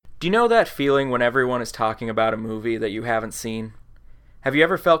Do you know that feeling when everyone is talking about a movie that you haven't seen? Have you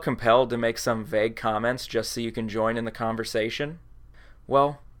ever felt compelled to make some vague comments just so you can join in the conversation?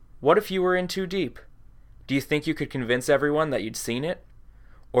 Well, what if you were in too deep? Do you think you could convince everyone that you'd seen it?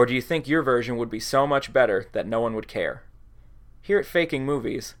 Or do you think your version would be so much better that no one would care? Here at Faking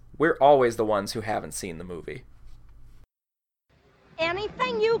Movies, we're always the ones who haven't seen the movie.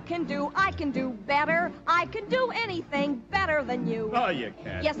 Anything you can do, I can do better. I can do anything better than you. Oh, you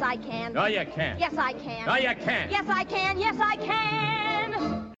can. Yes, I can. No, you can't. Yes, I can. No, you can't. Yes, I can. Yes, I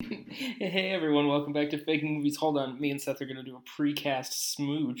can. Hey everyone, welcome back to Faking Movies. Hold on, me and Seth are going to do a precast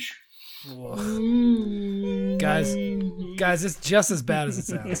smooch. Guys, it's just as bad as it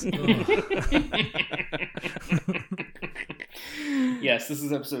sounds. Yes, this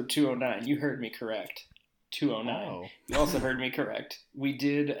is episode 209. You heard me correct. 209. Oh. You also heard me correct. We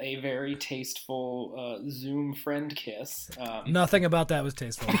did a very tasteful Zoom friend kiss. Nothing about that was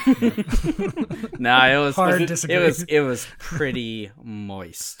tasteful. No, it was Hard it disagree. was pretty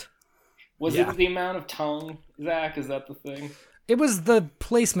moist. Was Yeah. it the amount of tongue, Zach? Is that the thing? It was the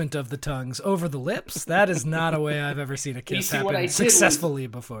placement of the tongues over the lips. That is not a way I've ever seen a kiss see, what I happen did successfully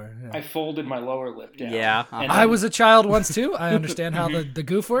before. Yeah. I folded my lower lip down. Yeah. And I was a child once too. I understand how the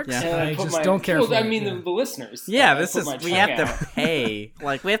goof works. Yeah. and I put just my- don't care well, for I it. mean, Yeah. the listeners. Yeah, I this put is my we tongue have to out pay.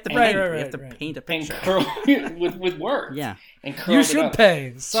 Like we have to paint. Right, we have to right. paint a and picture. curl with words. Yeah. And curled You it should up.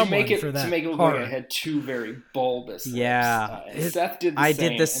 pay to someone make it for that. to make it look horror. like I had two very bulbous lips. Yeah. And Seth did the I same.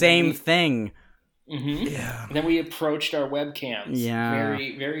 did the same thing. Yeah. And then we approached our webcams Yeah.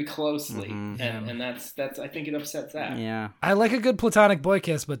 very, very closely, and that's I think it upset Zach. Yeah. I like a good platonic boy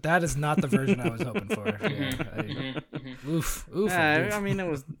kiss, but that is not the version I was hoping for. Oof. I mean, it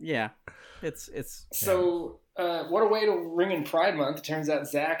was. Yeah. It's. So, what a way to ring in Pride Month. Turns out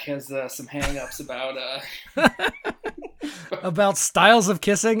Zach has some hang-ups about. About styles of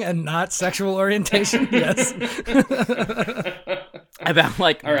kissing and not sexual orientation. Yes. About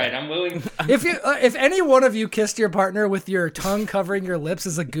like. All right, I'm willing. If any one of you kissed your partner with your tongue covering your lips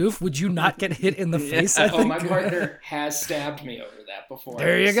as a goof, would you not get hit in the face? I Oh, think. my partner has stabbed me over that before.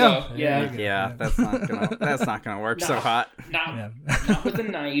 There you go. So, There yeah, you go. Yeah, that's not gonna work so No. hot. not with a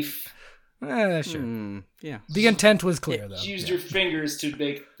knife. Sure. Yeah. The intent was clear, though. Use your fingers to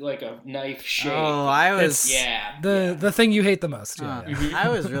make like a knife shape. Oh, I was. Yeah. The thing you hate the most. Yeah, yeah. I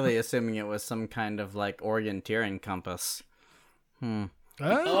was really assuming it was some kind of like orienteering compass.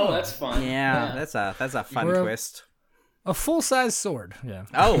 Oh, that's fun. Yeah, that's a fun We're a- twist. A full-size sword. Yeah.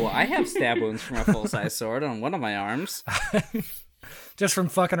 Oh, I have stab wounds from a full-size sword on one of my arms. Just from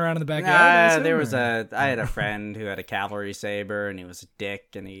fucking around in the backyard. I assume, or- I had a friend who had a cavalry saber, and he was a dick,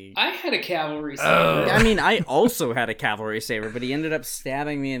 and he. I had a cavalry saber. I mean, I also had a cavalry saber, but he ended up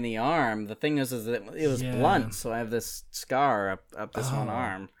stabbing me in the arm. The thing is that it was Yeah. blunt, so I have this scar up this one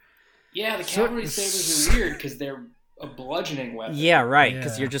arm. Yeah, the cavalry sabers are weird because they're a bludgeoning weapon. Yeah, right.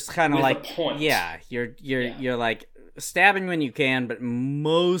 Because Yeah. you're just kind of With a like, point. yeah, you're like stabbing when you can, but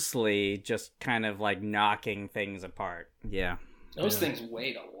mostly just kind of like knocking things apart. Yeah. Those things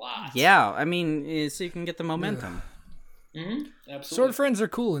weighed a lot. Yeah, I mean, so you can get the momentum. Absolutely. Sword friends are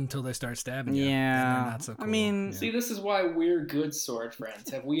cool until they start stabbing you. Yeah. And they're not so cool. I mean, See, this is why we're good sword friends.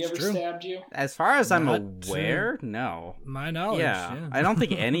 Have we ever true. stabbed you? as far as I'm Not aware, no. my knowledge. Yeah, I don't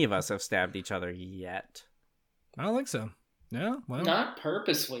think any of us have stabbed each other yet. I don't think so. Yeah, well, Not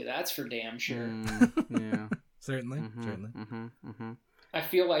purposefully, that's for damn sure. Yeah. certainly. Certainly. I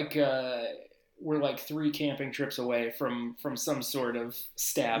feel like we're like 3 camping trips away from some sort of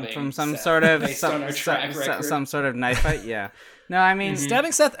stabbing. From some Seth, sort of based on our track record. some sort of knife fight. Yeah. No, I mean,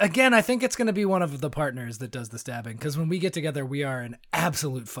 Stabbing Seth, again, I think it's going to be one of the partners that does the stabbing, because when we get together, we are an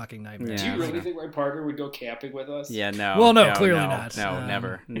absolute fucking nightmare. Do you Yeah. really think my partner would go camping with us? yeah, no. Well, no, clearly not. No,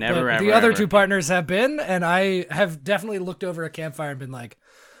 never, But never, ever. the other ever. two partners have been, and I have definitely looked over a campfire and been like,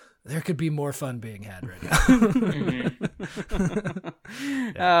 there could be more fun being had right now.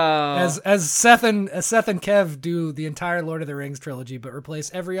 Oh, As Seth and Kev do the entire Lord of the Rings trilogy, but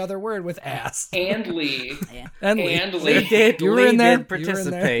replace every other word with ass. And Lee. And Lee. And Lee Lee. did. You were Lee in there. did You were in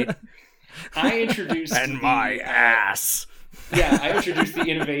there. participate. I introduced ass. Yeah, I introduced the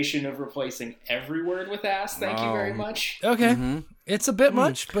innovation of replacing every word with ass. Thank you very much. Okay. It's a bit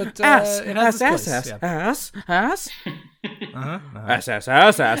much, but Ass, it has ass, its ass, place. ass, Yeah. ass, ass, Uh-huh. ass, ass,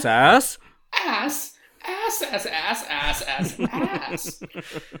 ass, ass, ass. Ass. Ass, ass, ass, ass, ass, ass.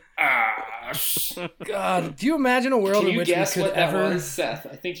 Ass. God, do you imagine a world Can in you which we guess could what that ever... was, Seth?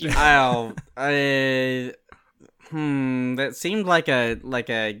 I think you. That seemed like a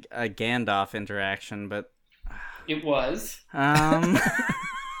Gandalf interaction, but It was.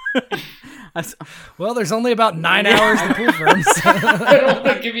 Well, there's only about 9 hours to pull from. So. I don't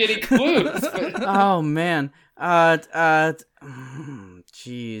want to give you any clues. But... Oh man.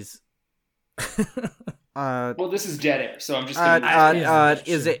 Jeez. Well, this is dead air, so I'm just gonna...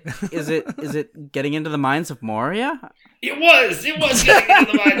 Is it getting into the mines of Moria? It was getting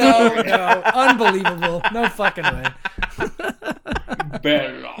into the mind. Oh, no. Unbelievable. No fucking way.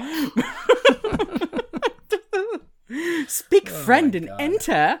 Better off. Speak friend and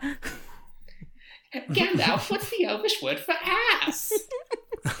enter. Gandalf, what's the Elvish word for ass?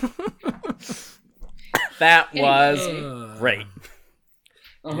 That was great.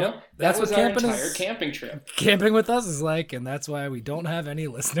 Uh-huh. Yep. That's that was what our camping entire is. camping trip. Camping with us is like, and that's why we don't have any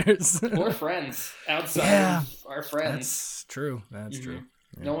listeners. We're friends outside of our friends. That's true. That's true.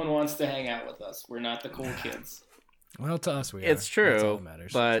 Yeah. No one wants to hang out with us. We're not the cool kids. Well, to us, we are. It's true, That's all that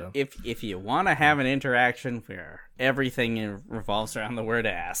matters, but so. if you want to have an interaction where everything revolves around the word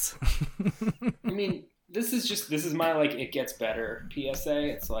ass. I mean, this is my like it gets better PSA.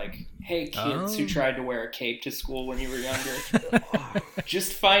 It's like, hey kids who tried to wear a cape to school when you were younger,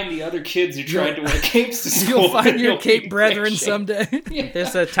 just find the other kids who tried to wear capes to school. You'll find your cape be brethren shape. someday. Yeah.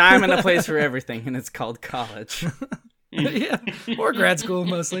 There's a time and a place for everything, and it's called college. Yeah, or grad school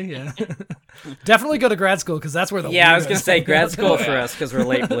mostly. Yeah, definitely go to grad school because that's where the Yeah, I was gonna weirdos say hang grad out. school for us because we're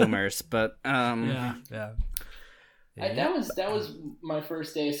late bloomers, but Yeah. That was my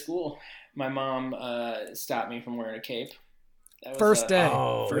first day of school. My mom stopped me from wearing a cape. That was, First day.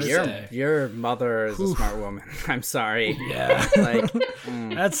 oh, First your day. your mother is a smart woman. I'm sorry. Yeah, Like,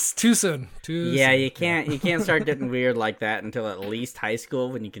 that's too soon. yeah, soon. you can't start getting weird like that until at least high school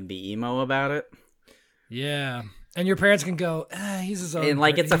when you can be emo about it. Yeah, and your parents can go. He's his own. And,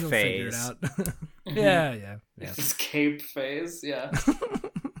 like, it's a he'll figure it phase. out. Yeah. this cape phase. Yeah.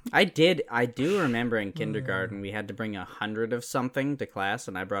 I do remember in kindergarten we had to bring 100 of something to class,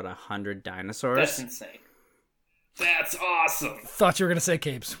 and I brought 100 dinosaurs. That's insane. That's awesome. Thought you were gonna say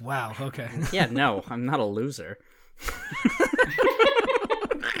capes. Wow. Okay. Yeah, no, I'm not a loser.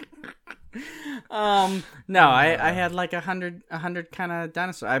 No, I had like 100 kind of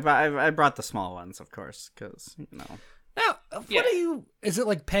dinosaurs. I brought the small ones, of course, because Now, what do you? Is it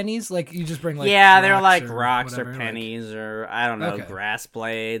like pennies? Like you just bring like they're rocks like or rocks whatever, or like- pennies or I don't know, Okay. grass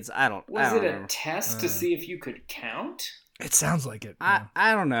blades. I don't Was it a know. test to see if you could count? It sounds like it.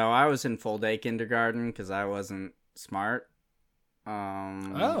 I don't know. I was in full day kindergarten because I wasn't smart.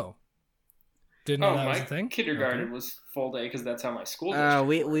 Oh. Didn't know that was my a thing. kindergarten Okay. was full day because that's how my school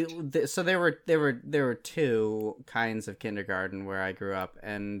district So there were two kinds of kindergarten where I grew up,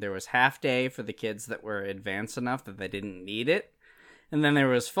 and there was half day for the kids that were advanced enough that they didn't need it, and then there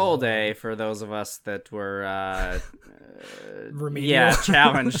was full day for those of us that were Remedial.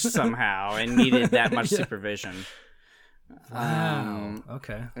 challenged somehow and needed that much supervision. Wow.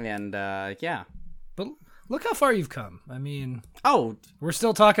 Okay. And yeah. But look how far you've come. I mean, Oh, we're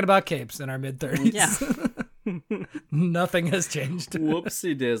still talking about capes in our mid-30s. yeah. Nothing has changed.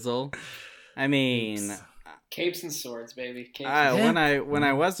 Whoopsie dizzle. I mean, capes and swords, baby. Capes when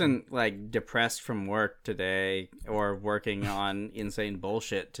I wasn't like depressed from work today or working on insane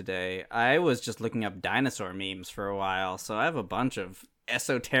bullshit today, I was just looking up dinosaur memes for a while. So I have a bunch of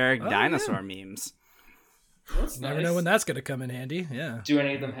esoteric dinosaur memes. That's Never nice. know when that's going to come in handy. Yeah. Do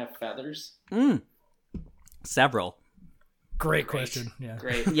any of them have feathers? Several. Great question. Yeah.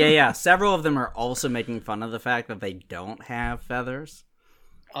 Great. Yeah. Several of them are also making fun of the fact that they don't have feathers.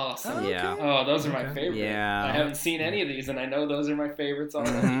 Awesome. Yeah. Oh, those are my favorite. Yeah. I haven't seen any of these, and I know those are my favorites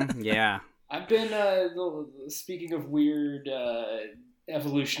already. Mhm, yeah. I've been speaking of weird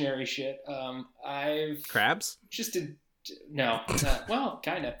evolutionary shit. I've Crabs? just did no. Well,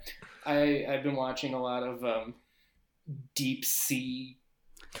 kind of. I've been watching a lot of deep sea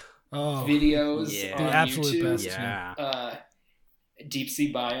Oh, videos Yeah. the on absolute YouTube. best. Yeah. Deep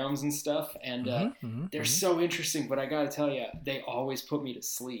sea biomes and stuff, and they're so interesting. But I gotta tell you, they always put me to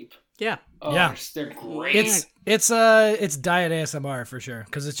sleep. Yeah. Oh, Yeah. they're great. It's diet ASMR for sure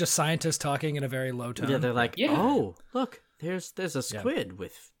because it's just scientists talking in a very low tone. Yeah, they're like, Yeah. oh, look, there's a squid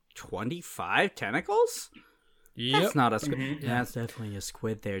with 25 tentacles? Yep. That's not a squid. Mhm. That's definitely a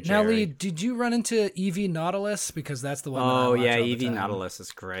squid there, Now, Jerry. Lee, did you run into EV Nautilus? Because that's the one. that I Oh, watch yeah, all the EV time. Nautilus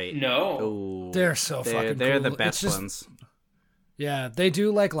is great. No. Ooh. They're so fucking They're cool. the It's best just- ones. Yeah, they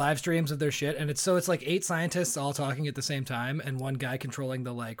do like live streams of their shit, and it's like 8 scientists all talking at the same time, and one guy controlling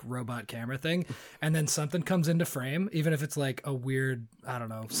the like robot camera thing, and then something comes into frame, even if it's like a weird, I don't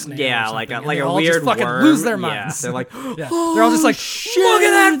know, snail. Yeah, or like something, a and like they a all weird just fucking worm. lose their Yeah, minds. they're like, yeah, they're all just like, shit. look at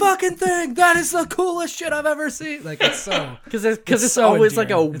that fucking thing. That is the coolest shit I've ever seen. Like it's so. because it's so always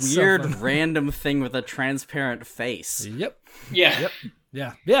like a endearing. It's so weird fun. random thing with a transparent face. Yep. Yeah.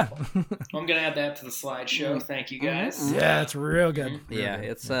 Yeah. Yeah. I'm gonna add that to the slideshow. Thank you guys. Yeah, it's real good. Yeah,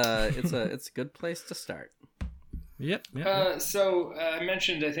 it's a good place to start. Yep. Yep. So I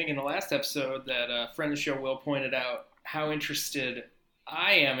mentioned, I think, in the last episode that a friend of the show, Will, pointed out how interested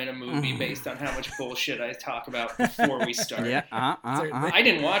I am in a movie based on how much bullshit I talk about before we start. Yeah. I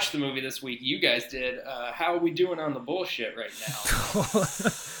didn't watch the movie this week. You guys did. How are we doing on the bullshit right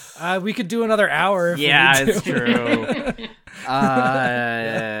now? We could do another hour. If we need to. It's true.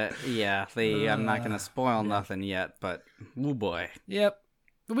 I'm not gonna spoil nothing yet, but oh boy. Yep.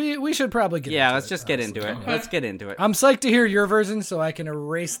 We should probably get. Yeah, into let's it, just get into it. Let's get into it. I'm psyched to hear your version so I can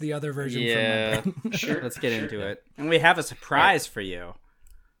erase the other version Yeah, from my brain. Sure. let's get into it. And we have a surprise for you.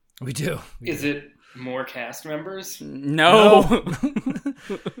 We do. Is it more cast members? No.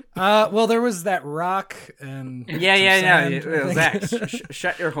 Well, there was that Rock and Yeah. Sand, Zach,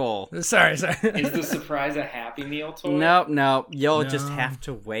 shut your hole. Sorry. Is the surprise a Happy Meal toy? No. You'll No. just have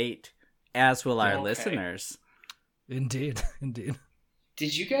to wait, as will our Okay. listeners. Indeed.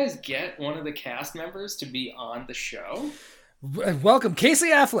 Did you guys get one of the cast members to be on the show? Welcome, Casey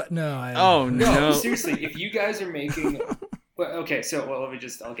Affleck. No. Oh No, no. seriously, if you guys are making... I'll get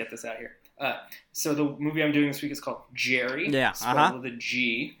this out here. So the movie I'm doing this week is called Jerry. Yeah, Spelled with a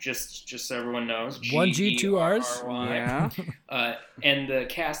G, just so everyone knows. One G, two R's. Gerry. Yeah. And the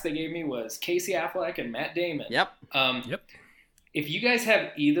cast they gave me was Casey Affleck and Matt Damon. Yep. Yep. If you guys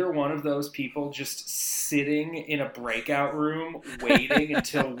have either one of those people just sitting in a breakout room waiting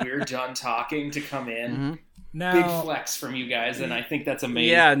until we're done talking to come in, Mm-hmm. Now, big flex from you guys, and I think that's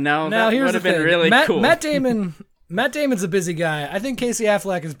amazing. Yeah. No. now That here's would the have been thing. really cool. Matt Damon's a busy guy. I think Casey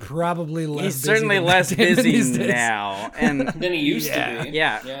Affleck is probably less. He's busy certainly than less Matt Damon busy these days. now, and Than he used to be.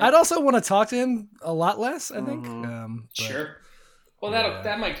 yeah. I'd also want to talk to him a lot less. I think. Mm-hmm. But Sure. Well,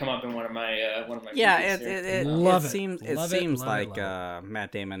 that might come up in one of my Yeah, videos here. it Love it. seems Love it, seems love it, like love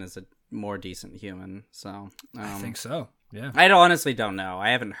Matt Damon is a more decent human. So I think so. Yeah. honestly don't know.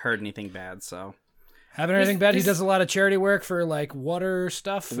 I haven't heard anything bad. So Haven't heard anything bad. He this- does a lot of charity work for like water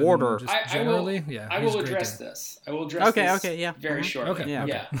stuff. and Water. just I generally. will, Yeah. I he's will a great address dude. this. I will address Okay, this okay, yeah. very Mhm. shortly. Okay, yeah,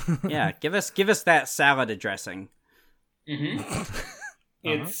 Yeah. yeah, give us that salad dressing.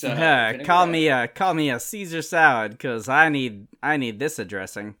 It's Call me a Caesar salad because I need this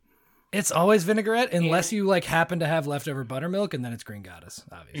addressing. It's always vinaigrette unless you like happen to have leftover buttermilk, and then it's green goddess,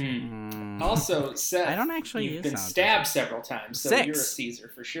 obviously. Also, Seth, I don't actually you've use been salad stabbed several times, so 6. you're a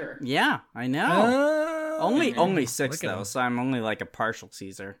Caesar for sure. Yeah, I know. Only 6 look at though, him. so I'm only like a partial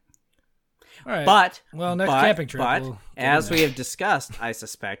Caesar. All right. But well, next camping trip. But we'll get as in we have discussed, I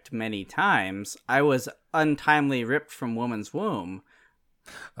suspect many times, I was untimely ripped from woman's womb.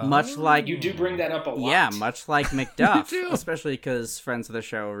 Much like You do bring that up a lot. yeah, much like McDuff, do. especially because friends of the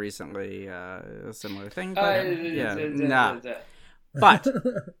show recently a similar thing. But, but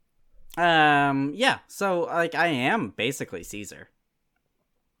yeah. So like, I am basically Caesar.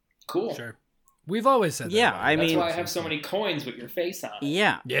 Cool. Sure. We've always said that. Yeah, about I you. That's mean, why I have so many coins with your face on it.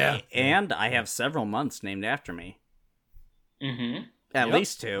 yeah, Yeah. and I have several months named after me. Mm-hmm. At Yep.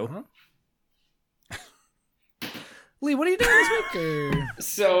 least 2. Uh-huh. Lee, what are you doing this week? Or...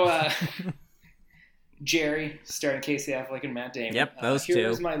 So, Jerry, starring Casey Affleck and Matt Damon. Yep, those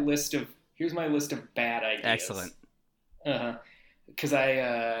here's two. my list of bad ideas. Excellent. Because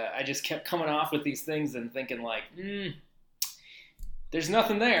I just kept coming off with these things and thinking like, there's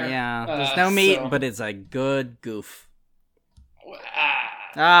nothing there. Yeah, there's no meat, so- but it's a good goof.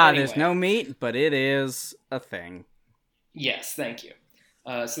 Anyway. There's no meat, but it is a thing. Yes, thank you.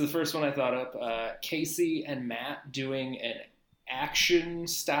 So the first one I thought up, Casey and Matt doing an action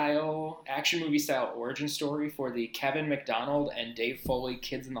movie style origin story for the Kevin McDonald and Dave Foley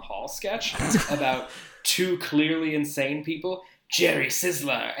Kids in the Hall sketch about two clearly insane people, Jerry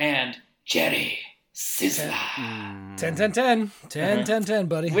Sizzler and Jerry Sizzler. 10, 10, 10. 10, 10, 10,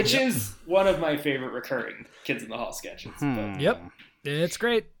 buddy. Which Yep. is one of my favorite recurring Kids in the Hall sketches. But, Yep. It's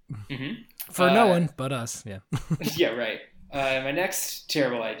great. Mhm. For no one but us. Yeah. Yeah, right. My next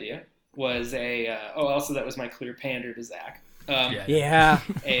terrible idea was also that was my clear pander to Zach. Yeah.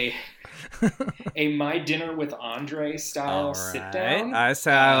 A My Dinner with Andre style All sit right. down.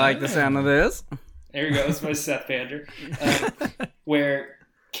 I like the sound of this. There you go. That's my Seth pander. Where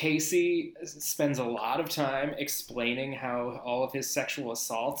Casey spends a lot of time explaining how all of his sexual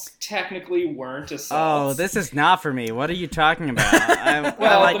assaults technically weren't Oh, assaults. this is not for me. What are you talking about?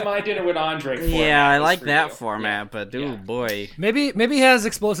 Well, the My Dinner with Andre format. yeah, I was like for that you. format, but Yeah. boy. Maybe he has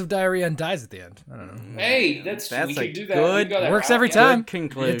explosive diarrhea and dies at the end. I don't know. Hey, we That's could a do that. good- We could go that Works route, every yeah. time. Good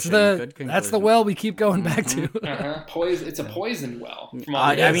conclusion. It's Good that's the conclusion. well we keep going back to. It's a poisoned well. From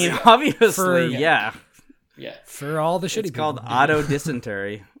all the I other mean, stuff. obviously, For- yeah. Yeah. For all the shitty It's people. called auto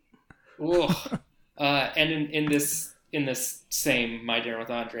dysentery. Ugh. And in this same My Dinner with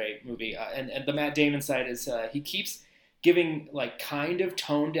Andre movie, and the Matt Damon side is he keeps giving like kind of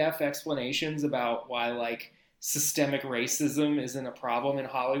tone deaf explanations about why like systemic racism isn't a problem in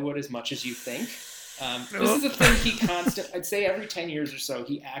Hollywood as much as you think. This is a thing I'd say every 10 years or so,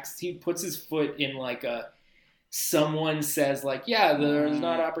 he puts his foot in like someone says like, yeah, there's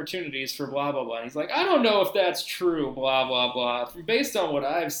not opportunities for blah, blah, blah. And he's like, I don't know if that's true, blah, blah, blah. Based on what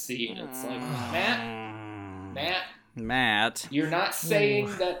I've seen, it's like, Matt, you're not saying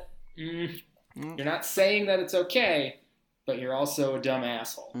that, you're not saying that it's okay, but you're also a dumb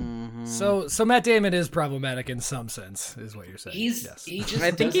asshole. So Matt Damon is problematic in some sense, is what you're saying.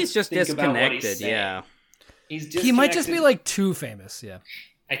 I think he's just disconnected. Yeah, he might just be like too famous. Yeah,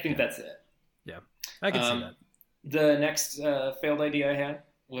 I think that's it. Yeah, I can see that. The next failed idea I had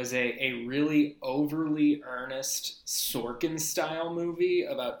was a really overly earnest Sorkin-style movie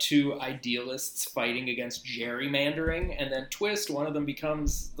about two idealists fighting against gerrymandering, and then twist, one of them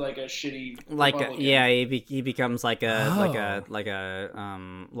becomes like a shitty Republican. He becomes like a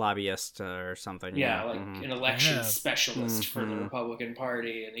lobbyist or something. Yeah, like an election specialist for the Republican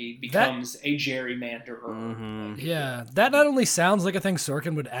Party, and he becomes a gerrymanderer. Yeah, that not only sounds like a thing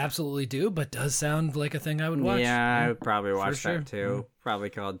Sorkin would absolutely do, but does sound like a thing I would watch. Yeah, I would probably watch that too.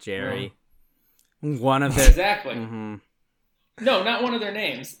 Probably called Jerry. One of the exactly. No, not one of their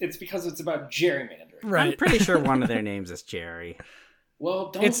names. It's because it's about gerrymandering. Right. I'm pretty sure one of their names is Jerry.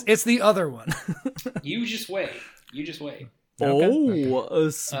 Well, don't. It's the other one. You just wait. Oh,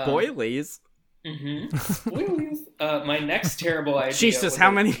 spoilies. Spoilies. My next terrible idea. Jesus,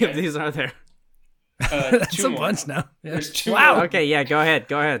 how many of these are there? That's two a more. bunch now. Yeah. There's two. Wow. more. Okay, yeah, go ahead.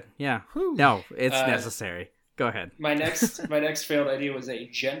 Yeah. No, it's necessary. Go ahead. My next failed idea was a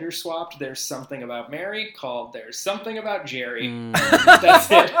gender swapped There's Something About Mary called There's Something About Jerry. That's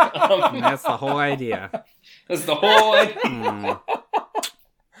it. That's the whole idea. That's the whole idea.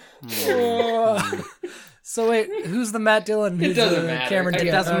 So wait, who's the Matt Dillon? Who's doesn't the matter. Cameron It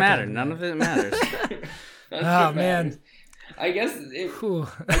Diaz? Doesn't matter. None of it matters. Oh man. I guess.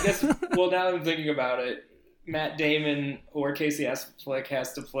 Well, now I'm thinking about it. Matt Damon or Casey Affleck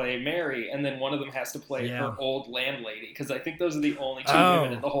has to play Mary, and then one of them has to play her old landlady, because I think those are the only two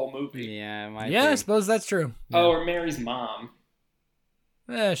women in the whole movie. Yeah, it might Yeah, be. I suppose that's true. Or Mary's mom.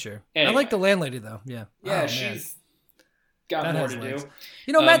 Yeah, sure. Anyway. I like the landlady though. Yeah. Yeah, Oh, she's got That more has to legs. do.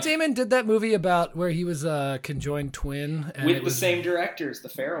 You know, Matt Damon did that movie about where he was a conjoined twin. And With the same directors, the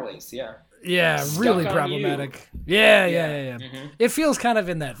Farrellys, yeah. Yeah, Stuck really on problematic. Yeah. Mm-hmm. It feels kind of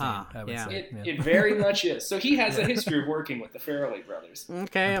in that vein, I would say. It very much is. So he has a history of working with the Farrelly brothers.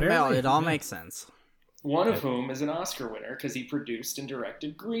 Okay, well, Apparently, it all makes sense. One of whom is an Oscar winner because he produced and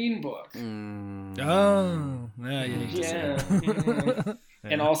directed Green Book. Oh, yeah. Mhm.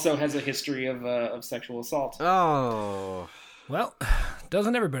 And also has a history of sexual assault. Oh. Well,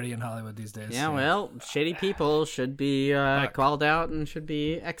 doesn't everybody in Hollywood these days? Yeah, well, shitty people should be called out and should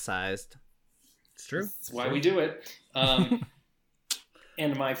be excised. It's true. That's why we do it.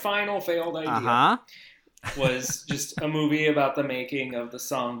 And my final failed idea was just a movie about the making of the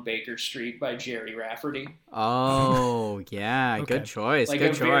song Baker Street by Jerry Rafferty. Oh, yeah, Okay. good choice. Like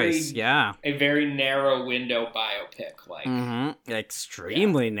good a very- choice. Yeah. A very narrow window biopic. Like,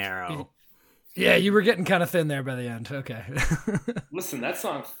 Extremely narrow. Yeah, you were getting kind of thin there by the end. Okay. listen, that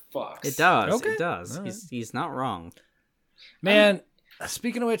song fucks. It does. Okay. It does. All right. He's not wrong. Man,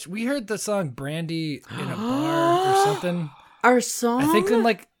 speaking of which, we heard the song Brandy in a bar or something. Our song? I think in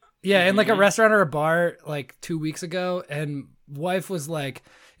like a restaurant or a bar like 2 weeks ago, and wife was like,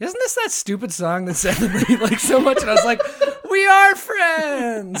 "Isn't this that stupid song that said like so much?" And I was like, "We are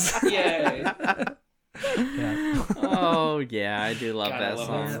friends." Yay. Oh, yeah, I do love God, that I love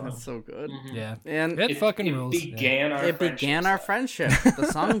song. that song. That's so good. Yeah. And It fucking rules. It began our it began our friendship. The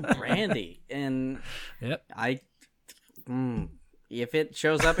song Brandy. And Yep. if it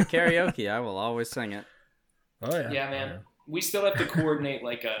shows up at karaoke, I will always sing it. Oh yeah. Yeah, man. We still have to coordinate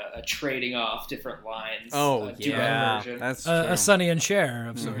like a trading off different lines. Oh, duet yeah. version. That's true. A Sonny and Cher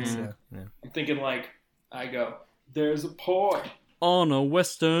of sorts. Yeah. I'm thinking like, I go, there's a port, On a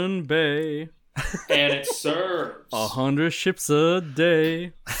western bay, and it serves. 100 ships a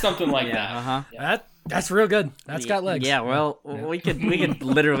day. Something like Yeah, that. uh-huh. That's real good. That's got legs. Yeah, well, we could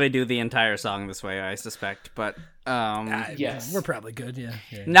literally do the entire song this way, I suspect, but Yes. We're probably good. Yeah.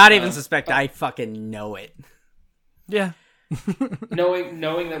 not even suspect. I fucking know it. Yeah.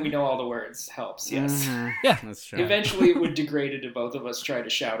 Knowing that we know all the words helps, yes. Yeah. That's true. Eventually it would degrade into both of us trying to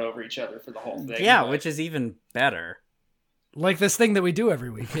shout over each other for the whole thing. Yeah, but- which is even better. Like this thing that we do every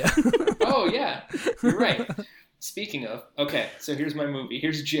week. Yeah. Oh yeah, you're right. Speaking of, okay, so here's my movie.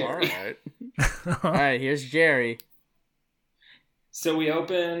 Here's Jerry. All right, here's Jerry. So we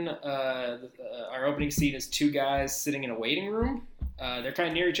open. Our opening scene is two guys sitting in a waiting room. They're kind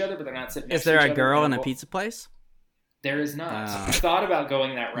of near each other, but they're not sitting next Is to each there other. a girl in a pizza place? There is not. I thought about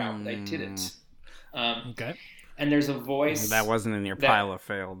going that route, but I didn't. Okay. And there's a voice. That wasn't in your pile of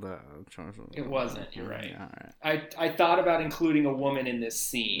failed choices. It wasn't. You're right. Yeah, all right. I thought about including a woman in this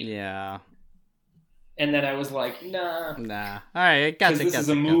scene. Yeah. And then I was like, nah. Nah. All right. Gotcha. Because this is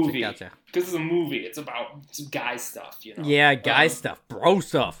a movie. Gotcha. Because it's a movie. It's about guy stuff, you know? Yeah, guy stuff. Bro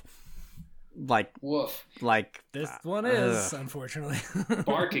stuff. Like, Woof. like. This one is, unfortunately.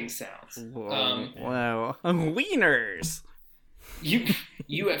 Barking sounds. Whoa. Wieners.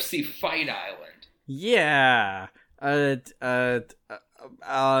 UFC Fight Island. Yeah.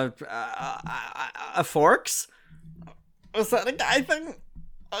 Forks? Was that a guy thing?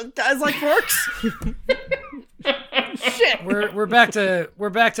 Guys like forks? Shit. We're back to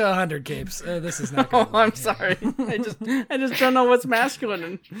 100 capes. This is not good. Oh, I'm sorry. I just don't know what's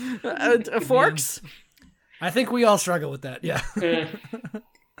masculine. Forks? I think we all struggle with that. Yeah.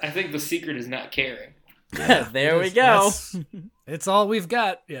 I think the secret is not caring. There we go. It's all we've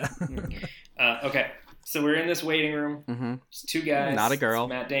got. Yeah. Okay. So we're in this waiting room. Mm-hmm. It's two guys. Not a girl. It's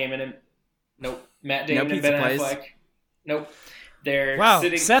Matt Damon and Matt Damon and pizza Ben place. Affleck. Nope. They're Wow.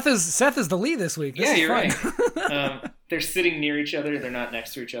 sitting. Seth is the lead this week. This Yeah, is you're fun. right. They're sitting near each other. They're not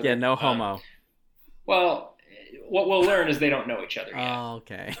next to each other. Yeah, no homo. Well, what we'll learn is they don't know each other yet. Oh,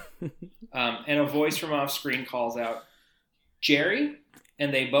 okay. And a voice from off screen calls out, "Jerry,"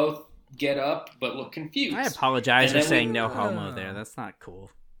 and they both get up but look confused. I apologize And for then saying no homo there. That's not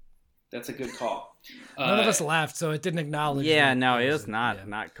cool. That's a good call. None of us laughed, so it didn't acknowledge. Yeah, that no, it it was a- not yeah.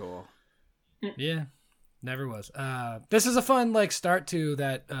 not cool. Yeah, never was. This is a fun start to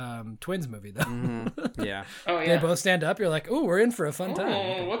that Twins movie though. Mm-hmm. Yeah. Oh They yeah. both stand up. You're like, ooh, we're in for a fun time.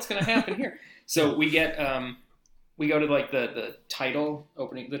 Oh, what's gonna happen here? So we get we go to the title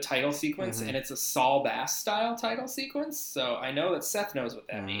opening, the title sequence, Mm-hmm. and it's a Saul Bass style title sequence. So I know that Seth knows what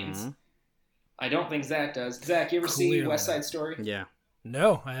that means. Mm-hmm. I don't think Zach does. Zach, you ever see Clearly West Side not. Story? Yeah.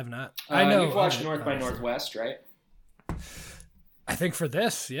 No, I have not. I know You've watched of it, North by obviously. Northwest, right? I think for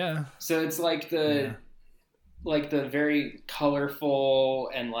this, yeah. So it's like the very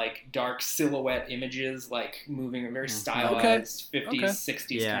colorful and like dark silhouette images, like moving very stylized 50s, Okay. 60s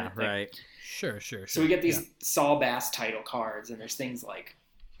Yeah, kind of thing. right. Sure. So we get these Saul Bass title cards, and there's things like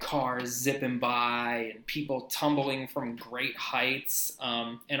cars zipping by and people tumbling from great heights,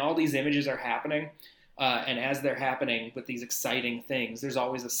 and all these images are happening. And as they're happening with these exciting things, there's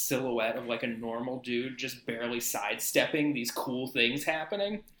always a silhouette of like a normal dude just barely sidestepping these cool things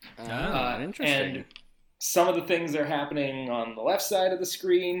happening. Interesting. And some of the things are happening on the left side of the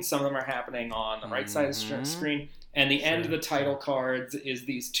screen. Some of them are happening on the right side of the screen. And the end of the title cards is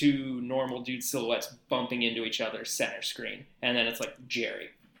these two normal dude silhouettes bumping into each other center screen. And then it's like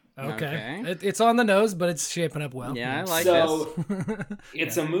Jerry. Okay. It's on the nose, but it's shaping up well. Yeah, I like So this.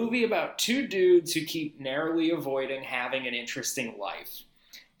 it's a movie about two dudes who keep narrowly avoiding having an interesting life.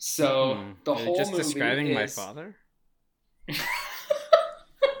 So the You're whole just movie describing is... my father?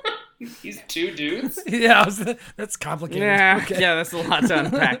 He's two dudes? Yeah, that's complicated. Yeah, Okay. yeah, that's a lot to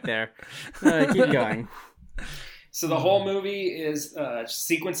unpack there. Keep going. So the whole movie is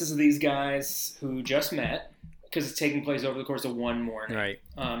sequences of these guys who just met, because it's taking place over the course of one morning. Right.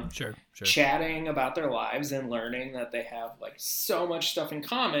 Sure. Chatting about their lives and learning that they have like so much stuff in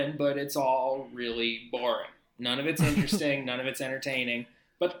common, but it's all really boring. None of it's interesting, none of it's entertaining,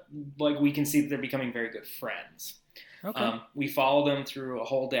 but like we can see that they're becoming very good friends. Okay. We follow them through a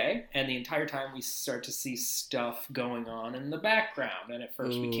whole day, and the entire time we start to see stuff going on in the background, and at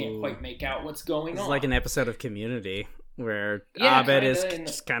first we can't quite make out what's going It's on. like an episode of Community where Yeah, Abed is kinda, and-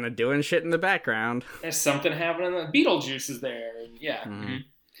 just kind of doing shit in the background. There's something happening. Beetlejuice is there. And yeah.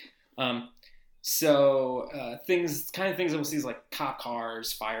 So things that we'll see is like cop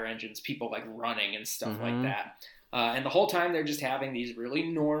cars, fire engines, people like running and stuff like that. And the whole time they're just having these really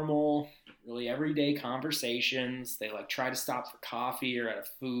normal, really everyday conversations. They like try to stop for coffee or at a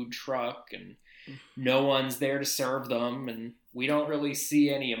food truck, and no one's there to serve them. And we don't really see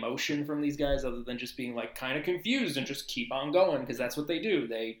any emotion from these guys other than just being like kind of confused and just keep on going, because that's what they do.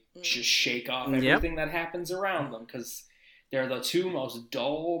 They just shake off everything that happens around them, because they're the two most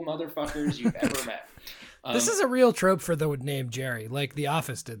dull motherfuckers you've ever met. This is a real trope for the name Jerry. Like The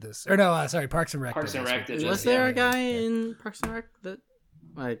Office did this. Or no, sorry, Parks and Rec. Parks and Rec did this. Was there a guy in Parks and Rec that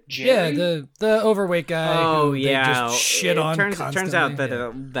Like, Jerry? Yeah, the overweight guy. oh who yeah, they just shit on. Turns out that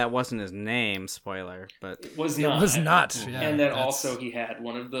constantly. that wasn't his name. Spoiler, but was It not. was not. Yeah, And that that's- also he had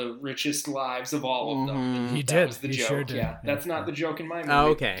one of the richest lives of all of them. He That did. was the He joke. sure did. Yeah, that's not the joke in my movie. oh,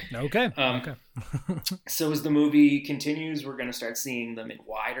 okay. Okay. Um, okay. So as the movie continues, we're going to start seeing them in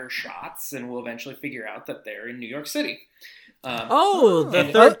wider shots, and we'll eventually figure out that they're in New York City. Oh, the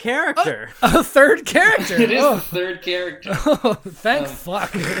And- third character. A third character. It is oh. the third character. Oh, thank Um,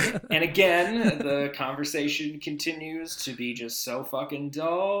 fuck. And again, the conversation continues to be just so fucking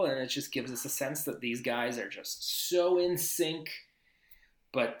dull, and it just gives us a sense that these guys are just so in sync,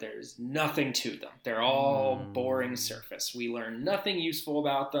 but there's nothing to them. They're all boring surface. We learn nothing useful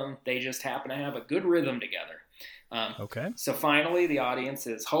about them. They just happen to have a good rhythm together. Okay. So finally, the audience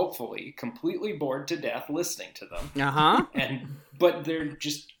is hopefully completely bored to death listening to them. Uh-huh. But they're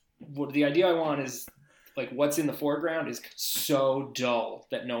just the idea I want is like what's in the foreground is so dull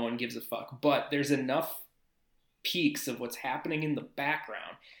that no one gives a fuck. But there's enough peaks of what's happening in the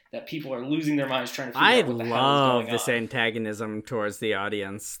background that people are losing their minds trying to figure I out what the hell is love going this on. antagonism towards the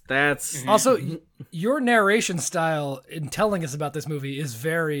audience. That's Also, your narration style in telling us about this movie is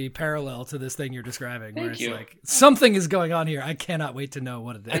very parallel to this thing you're describing. Where Thank it's you. like, something is going on here. I cannot wait to know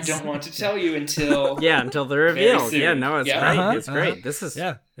what it is. I don't want to tell you until yeah, until the reveal. soon. Yeah, no, it's Yeah. great. Uh-huh, It's great. uh-huh. This is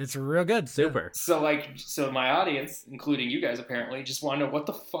Yeah, it's real good. super. So my audience, including you guys apparently, just want to know what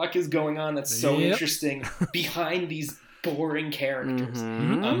the fuck is going on that's so Yep. interesting behind these boring characters.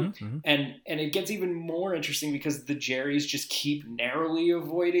 Mhm. And it gets even more interesting because the Jerrys just keep narrowly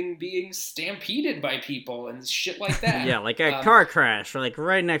avoiding being stampeded by people and shit like that. Yeah, like a car crash, or like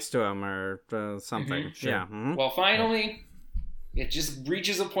right next to him, or something. Sure. Yeah. mhm. Well, finally, it just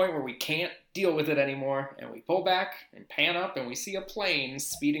reaches a point where we can't deal with it anymore, and we pull back and pan up, and we see a plane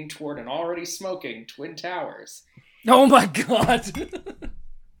speeding toward an already smoking Twin Towers. Oh my god.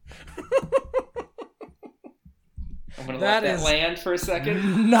 I'm gonna That let that is- land for a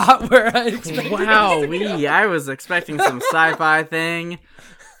second. Not where I expected. Wow, I was expecting some sci-fi thing.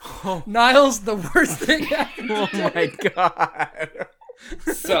 Niles, the worst thing happened. Oh my god.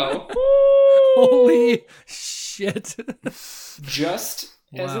 So, Holy shit. just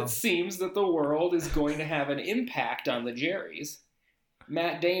as Wow. it seems that the world is going to have an impact on the Jerrys,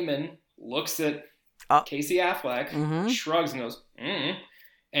 Matt Damon looks at Casey Affleck, Mhm. shrugs and goes,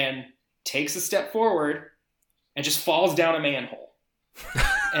 and takes a step forward and just falls down a manhole.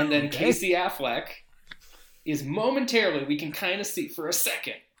 And then Casey Affleck is momentarily, we can kind of see for a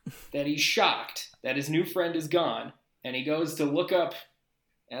second, that he's shocked that his new friend is gone. And he goes to look up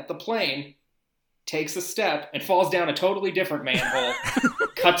at the plane, takes a step, and falls down a totally different manhole.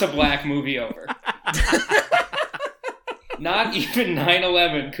 Cut to black, movie over. Not even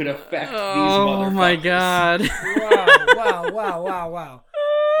 9/11 could affect these motherfuckers. Oh my god. Wow.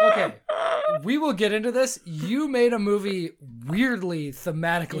 Okay. We will get into this. You made a movie weirdly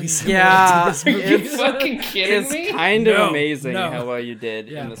thematically similar Yeah, to this movie. Are you fucking kidding It's me? kind of No, amazing no. how well you did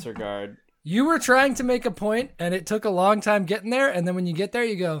Yeah. in this regard. You were trying to make a point, and it took a long time getting there, and then when you get there,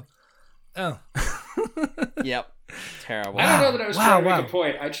 you go, oh. Yep. Terrible. I don't know that I was Wow, trying to wow. make a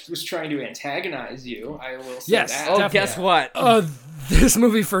point. I just was trying to antagonize you. I will say Yes. that. Oh, Definitely. guess what? Oh, this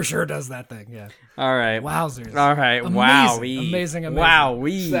movie for sure does that thing, yeah. All right. Wowzers. All right. Amazing, Wow.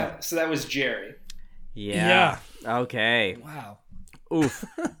 amazing. Wow. So that was Jerry. Yeah. Okay. Wow. Oof.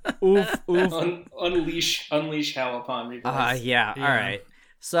 Oof. Unleash hell upon me. boys. Yeah. Yeah. All right.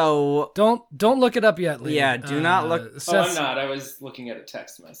 So. Don't look it up yet, Lee. Yeah, do not look- Oh, I'm Seth's, not. I was looking at a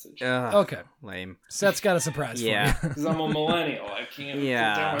text message. Okay. Lame. Seth's got a surprise Yeah. for you. Because I'm a millennial. I can't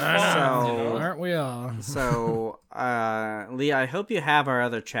Yeah, put down my phone, so- you know? Aren't we all? So, Lee, I hope you have our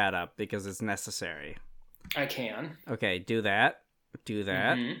other chat up because it's necessary. I can. Okay, do that. Do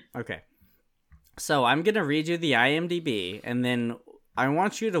that. Mhm. Okay. So I'm gonna read you the IMDb, and then I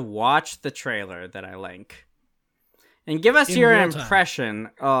want you to watch the trailer that I link, and give us In your real time. impression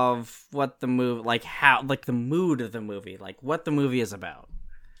of what the movie, like how, like the mood of the movie, like what the movie is about.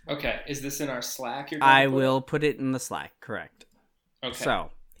 Okay. Is this in our Slack? You're gonna I put? will put it in the Slack. Correct. Okay.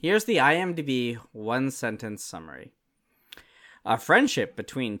 So, here's the IMDb one-sentence summary. A friendship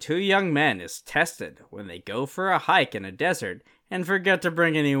between two young men is tested when they go for a hike in a desert and forget to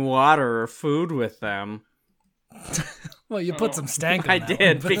bring any water or food with them. Well, you put some stank on I that did,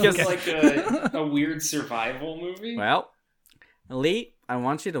 one, but because- It's like a weird survival movie. Well, Elite, I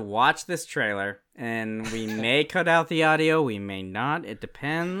want you to watch this trailer, and we may cut out the audio, we may not. It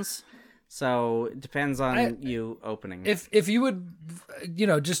depends. So, it depends on you opening. if you would,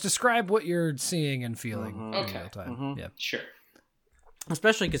 just describe what you're seeing and feeling in Okay. real time. Yeah. Sure.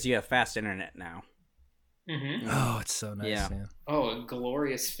 Especially because you have fast internet now. Oh, it's so nice. Yeah. Yeah. Oh, a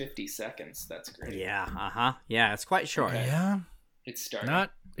glorious 50 seconds. That's great. Yeah, yeah, it's quite short. Yeah. It's starting.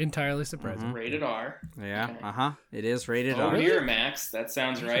 Not entirely surprising. Rated R. Yeah, Okay. it is rated Oh, R. Miramax. That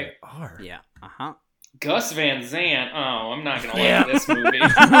sounds right. R. Yeah, Gus Van Sant. Oh, I'm not gonna like Yeah. this movie.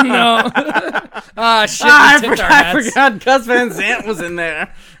 No. Ah, shit. I we tipped our I hats. forgot Gus Van Sant was in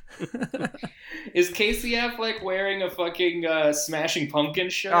there. Is Casey Affleck wearing a fucking Smashing Pumpkin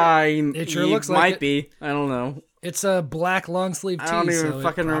shirt? It sure he looks like might it. be. I don't know. It's a black long sleeve tee. I don't even so it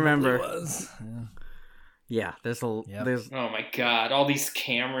fucking probably remember. was. Yeah, there's a Yep. there's Oh my god! All these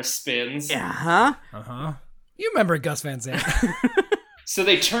camera spins. yeah, You remember Gus Van Sant? So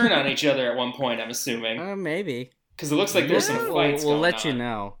they turn on each other at one point. I'm assuming maybe. because it looks like there's some fights. We'll going let you on.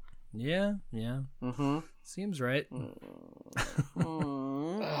 know. Yeah. Mm-hmm. Seems right.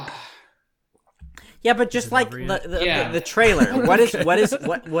 Yeah, but just it like over yet? Yeah. the trailer.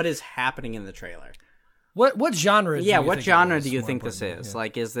 What is happening in the trailer? What genre? Yeah, do you what think genre it is, do you more think this importantly? is? Yeah.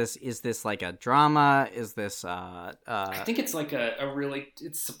 Like, is this like a drama? Is this I think it's like a really.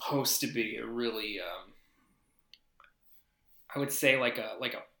 It's supposed to be a really. I would say like a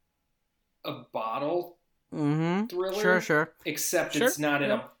bottle thriller. Sure. Except Sure, it's not in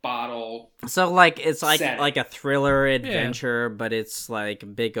yeah. a bottle. So like it's like Setting. like a thriller adventure, but it's like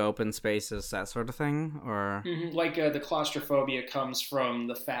big open spaces, that sort of thing, or Like the claustrophobia comes from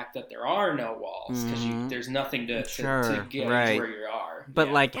the fact that there are no walls because there's nothing to Sure, get right. into where you are. but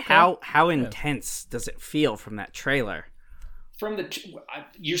Yeah. like how intense does it feel from that trailer? From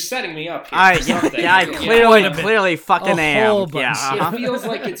you're setting me up here. for something. I clearly fucking A am. whole bunch. Yeah, It feels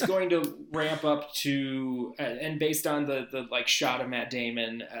like it's going to ramp up to, and based on the like shot of Matt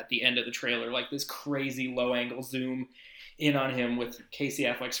Damon at the end of the trailer, like this crazy low angle zoom in on him with Casey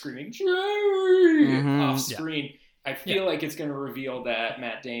Affleck screaming Jerry off screen. I feel like it's going to reveal that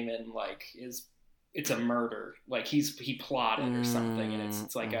Matt Damon it's a murder, like he plotted or something, and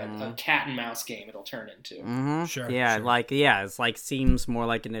it's like a cat and mouse game. It'll turn into. Sure. Yeah, sure. it's like seems more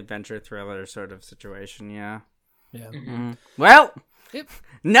like an adventure thriller sort of situation. Yeah. Yeah. Well, It,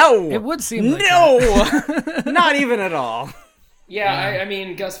 no, it would seem like no, not even at all. Yeah, I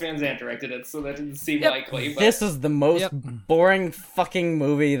mean Gus Van Sant directed it, so that didn't seem likely. But This is the most boring fucking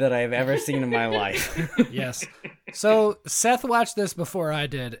movie that I've ever seen in my life. Yes. So Seth watched this before I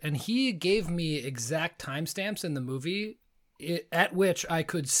did, and he gave me exact timestamps in the movie at which I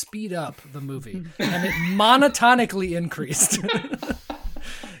could speed up the movie, and it monotonically increased.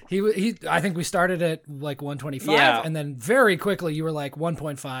 I think we started at like 125, and then very quickly you were like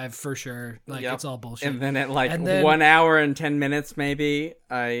 1.5 for sure. Like it's all bullshit. And then at like And then- 1 hour and 10 minutes, maybe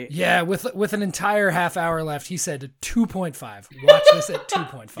Yeah, with an entire half hour left, he said 2.5. Watch this at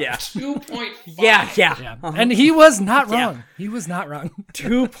 2.5. yeah 2.5. Yeah. And he was not wrong. He was not wrong.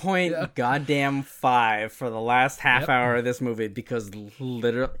 2.5 for the last half hour of this movie, because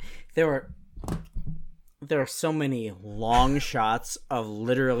literally there are so many long shots of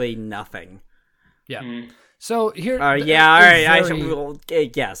literally nothing. Yeah. So here. All right.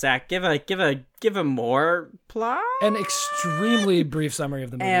 Zach, give a more plot. An extremely brief summary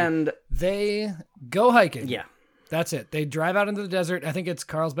of the movie. And they go hiking. yeah, That's it. They drive out into the desert. I think it's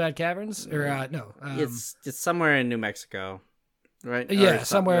Carlsbad Caverns, or no. it's somewhere in New Mexico, right? Yeah, Or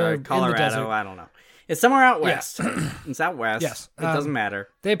somewhere in the Colorado. desert. I don't know. It's somewhere out west. It's out west. Yes. It doesn't matter.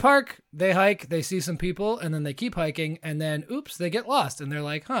 They park, they hike, they see some people, and then they keep hiking, and then oops, they get lost, and they're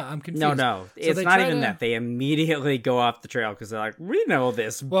like, "Huh, I'm confused." No, So it's they not try even to- that. They immediately go off the trail because they're like, we know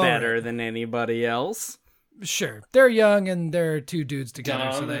this better than anybody else. Sure, they're young and they're two dudes together,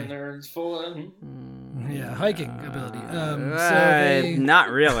 so Dumb they and they're full of. hiking ability. So they Not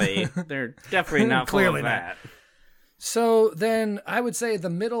really. They're definitely not full Clearly of not. that. So then I would say the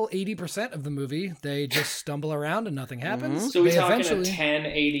middle 80% of the movie, they just stumble around and nothing happens. So we're They talking eventually, a 10,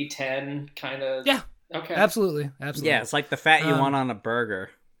 80, 10 kind of. Yeah. Okay. Absolutely. Yeah, it's like the fat you want on a burger.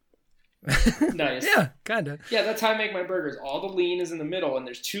 Nice. Yeah, kind of. Yeah, that's how I make my burgers. All the lean is in the middle, and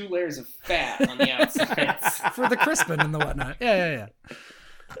there's 2 layers of fat on the outsides. For the crispin and the whatnot. Yeah.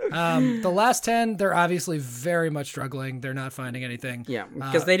 The last 10, they're obviously very much struggling. They're not finding anything. Yeah,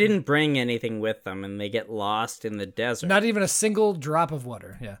 because they didn't bring anything with them, and they get lost in the desert. Not even a single drop of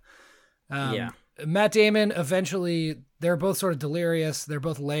water. Yeah. Yeah. Matt Damon, eventually, they're both sort of delirious. They're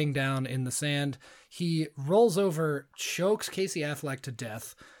both laying down in the sand. He rolls over, chokes Casey Affleck to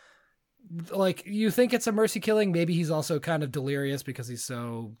death. Like, you think it's a mercy killing. Maybe he's also kind of delirious because he's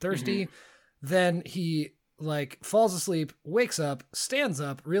so thirsty. Then he, like, falls asleep, wakes up, stands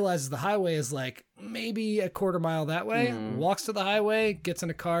up, realizes the highway is, like, maybe a quarter mile that way, walks to the highway, gets in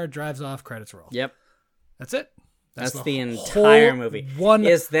a car, drives off, credits roll. Yep. That's it. That's the entire movie.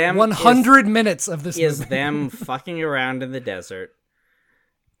 Is them 100 minutes of this is movie. them fucking around in the desert,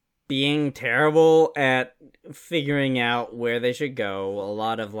 being terrible at figuring out where they should go. A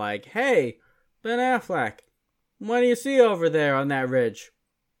lot of like, hey, Ben Affleck, what do you see over there on that ridge?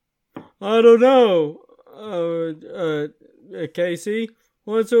 I don't know. Casey,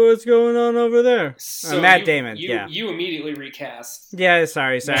 what's going on over there? So Matt Damon. Yeah, you immediately recast. Yeah,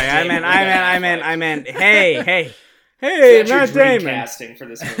 sorry. I meant. Hey, Fletcher's Matt Damon. recasting for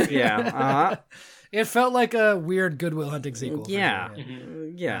this movie. Yeah. It felt like a weird Good Will Hunting sequel. Yeah.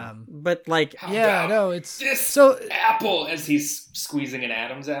 But like, How yeah, about no, it's this so apple as he's squeezing an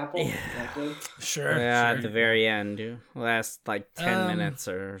Adam's apple. Exactly. sure. at the very end, last like 10 minutes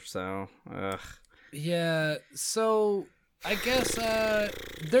or so. Ugh. Yeah, so I guess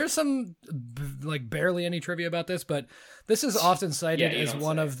there's some like barely any trivia about this, but this is often cited as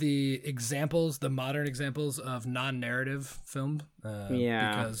one of the examples, the modern examples of non-narrative film.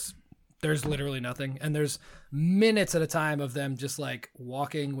 Because there's literally nothing, and there's minutes at a time of them just like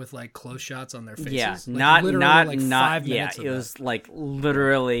walking with like close shots on their faces. Yeah, like, not 5 yeah. minutes. It was like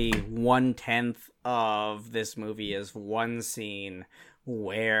literally 1/10 of this movie is one scene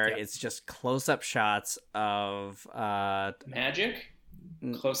where it's just close-up shots of magic,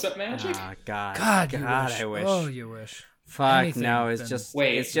 close-up magic. God, I wish. Oh, you wish. Fuck Anything no! It's just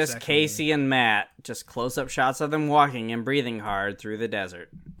exactly Casey and Matt, just close-up shots of them walking and breathing hard through the desert.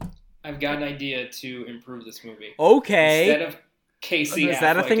 I've got an idea to improve this movie. Okay. Instead of Casey, is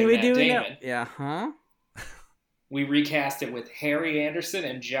that Affleck a thing and we Matt do? Damon, Yeah. Huh? we recast it with Harry Anderson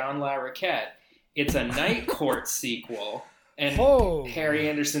and John Larroquette. It's a Night Court sequel, and Harry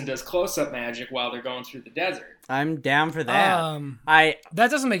Anderson does close-up magic while they're going through the desert. I'm down for that.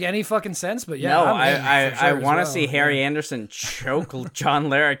 That doesn't make any fucking sense, but yeah. No, I want to see Harry Anderson choke John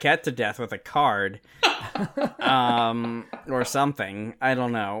Larroquette to death with a card. Or something. I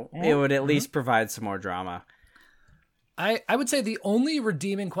don't know. It would at least provide some more drama. I would say the only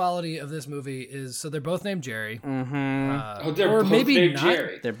redeeming quality of this movie is so they're both named Jerry. Mm-hmm. They're both named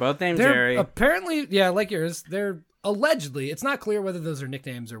Jerry. They're both named Jerry. Apparently, yeah, like yours. They're allegedly. It's not clear whether those are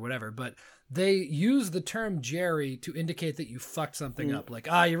nicknames or whatever, but they use the term Jerry to indicate that you fucked something up. Like,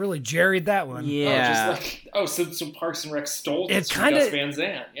 you really jerried that one. Yeah. So Parks and Rec stole this It's from kinda, Gus Van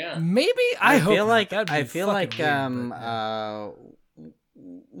Sant. Yeah. Maybe I hope feel like not. I feel like weird,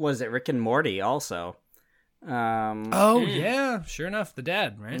 was it Rick and Morty also? Yeah, sure enough, the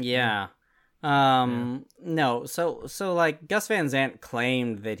dad, right? Yeah. No, so like Gus Van Sant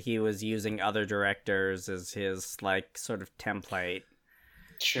claimed that he was using other directors as his like sort of template.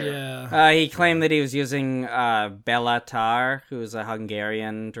 Sure. Yeah. He claimed that he was using Bela Tar, who's a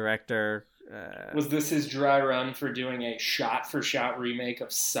Hungarian director. Was this his dry run for doing a shot-for-shot remake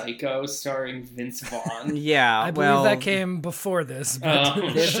of Psycho starring Vince Vaughn? Yeah, I believe that came before this.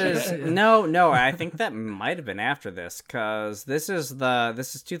 But this is no. I think that might have been after this because this is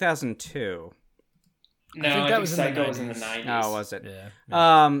 2002. No, I think Psycho was in the 90s. Oh, was it? Yeah.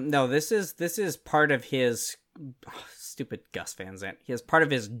 No. This is part of his stupid Gus Van Sant. He is part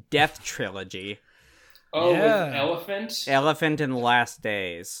of his Death trilogy. Oh, yeah. With Elephant. Elephant in the Last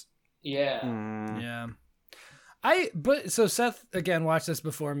Days. Yeah. Yeah. So Seth again watched this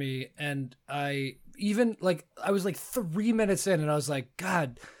before me, and I was like 3 minutes in, and I was like,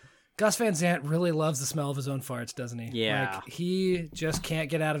 God, Gus Van Sant really loves the smell of his own farts, doesn't he? Yeah. Like he just can't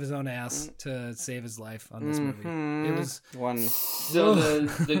get out of his own ass to save his life on this movie. It was one. So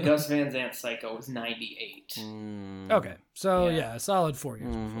the Gus Van Sant Psycho was 98. Okay. So yeah, a solid 4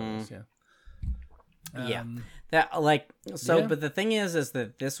 years before this. Yeah. Yeah. That but the thing is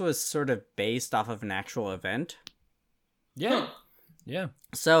that this was sort of based off of an actual event. Yeah. Yeah.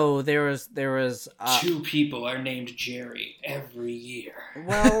 So there was two people are named Jerry every year.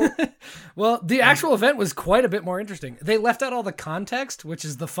 Well, the actual event was quite a bit more interesting. They left out all the context, which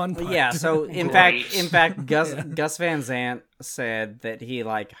is the fun part. Yeah, so in fact Gus Van Sant said that he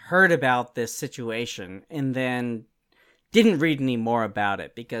like heard about this situation and then didn't read any more about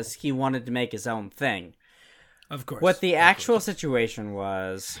it because he wanted to make his own thing. Of course. What the actual situation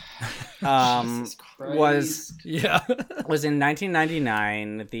was, was in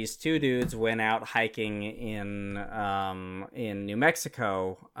 1999. These two dudes went out hiking in New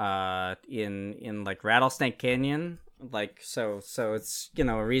Mexico, in like Rattlesnake Canyon, like so it's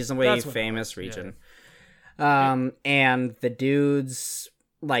a reasonably famous region. Yeah. And the dudes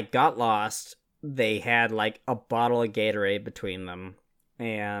like got lost. They had like a bottle of Gatorade between them.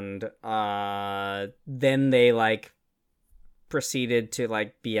 And then they like proceeded to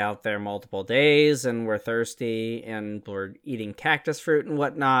like be out there multiple days and were thirsty and were eating cactus fruit and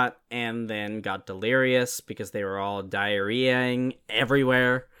whatnot, and then got delirious because they were all diarrheaing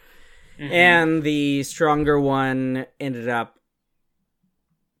everywhere. And the stronger one ended up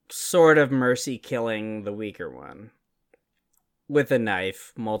sort of mercy killing the weaker one with a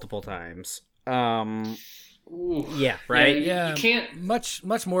knife multiple times. Ooh. Yeah, right? Yeah, You can't... much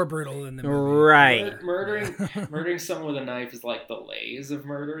more brutal than the movie. Right. Murdering someone with a knife is like the lays of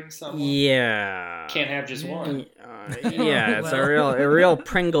murdering someone. Yeah. Can't have just one. Yeah, it's Well. a real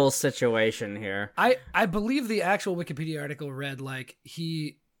Pringles situation here. I believe the actual Wikipedia article read like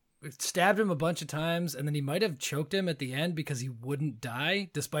he stabbed him a bunch of times, and then he might have choked him at the end because he wouldn't die,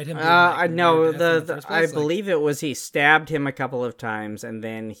 despite him. Being, I like, know near death in the first I place. believe it was he stabbed him a couple of times, and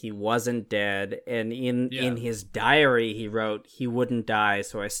then he wasn't dead. And in his diary, he wrote he wouldn't die,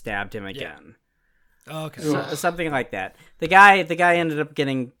 so I stabbed him again. Oh, okay. Something like that. The guy ended up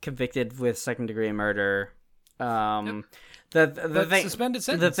getting convicted with second-degree murder. The thing, Suspended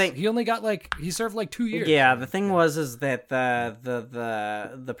sentence. He only got he served like 2 years. Yeah, the thing is that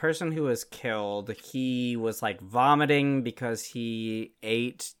the person who was killed, he was like vomiting because he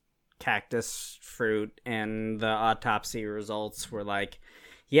ate cactus fruit, and the autopsy results were like,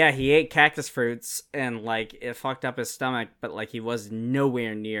 yeah, he ate cactus fruits and like it fucked up his stomach, but like he was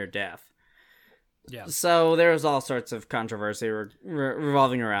nowhere near death. Yeah. So there was all sorts of controversy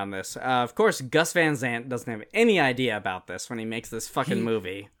revolving around this. Of course, Gus Van Sant doesn't have any idea about this when he makes this fucking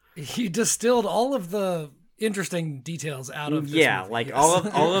movie. He distilled all of the interesting details out of this movie, like yes.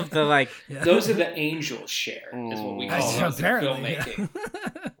 all of the like. Those are the angels share, is what we call those in Apparently, filmmaking.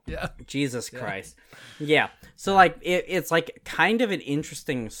 Yeah. Jesus Christ. Yeah. So like it's like kind of an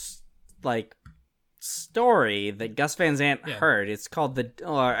interesting like story that Gus Van Sant heard. It's called it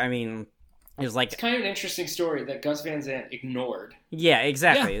was like It's kind of an interesting story that Gus Van Sant ignored. yeah,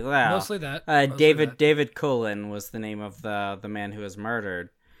 exactly. Yeah, Wow. mostly that. David Cullen was the name of the man who was murdered.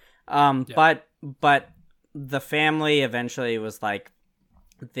 But the family eventually was like,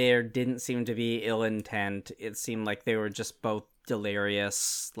 there didn't seem to be ill intent. It seemed like they were just both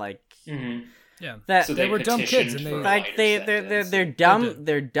delirious. Like Yeah. that. So They were dumb kids, petitioned and for a like lighter they're sentence. dumb.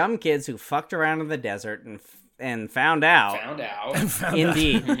 They're dumb kids who fucked around in the desert and found out. Found out.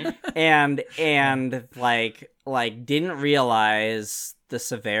 Indeed. and like didn't realize the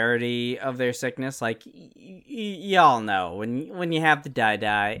severity of their sickness. Like y'all know when you have the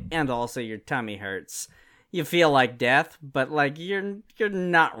die and also your tummy hurts, you feel like death, but like you're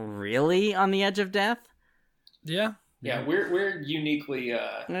not really on the edge of death. Yeah. Yeah, we're uniquely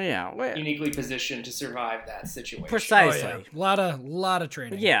uniquely positioned to survive that situation. Precisely. Oh, yeah. Lot of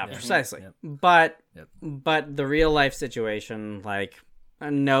training. Yeah, precisely. Yep. But the real life situation, like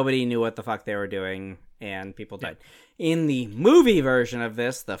nobody knew what the fuck they were doing, and people died. In the movie version of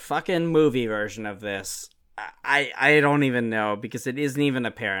this, the fucking movie version of this, I don't even know because it isn't even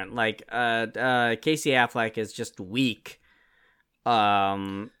apparent. Like Casey Affleck is just weak.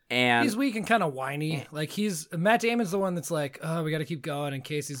 And He's weak and kind of whiny. Like Matt Damon's the one that's like, oh, we got to keep going, and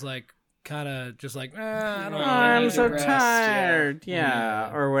Casey's like, kind of just like, I don't know. I'm so rest, tired.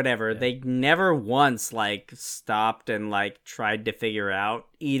 Yeah, or whatever. They never once like stopped and like tried to figure out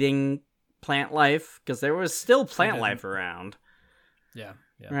eating plant life because there was still plant life around. Yeah.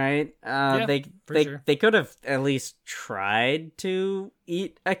 Right? for sure. They could have at least tried to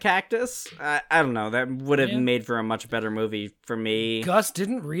eat a cactus. I don't know. That would have made for a much better movie for me. Gus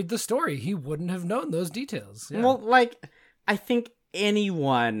didn't read the story. He wouldn't have known those details. Yeah. Well, like I think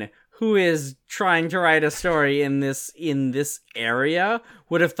anyone who is trying to write a story in this area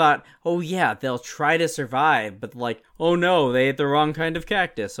would have thought, oh yeah, they'll try to survive, but like, oh no, they ate the wrong kind of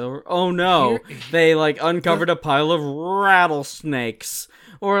cactus, or oh no, they like uncovered a pile of rattlesnakes,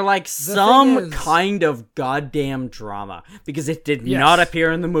 or like some kind of goddamn drama, because it did not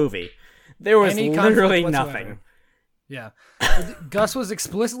appear in the movie. There was literally nothing. Yeah. Gus was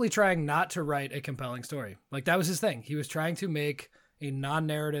explicitly trying not to write a compelling story. Like that was his thing. He was trying to make a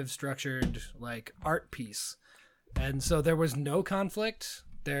non-narrative structured like art piece. And so there was no conflict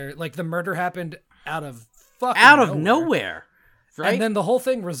there. Like the murder happened out of nowhere. Right? And then the whole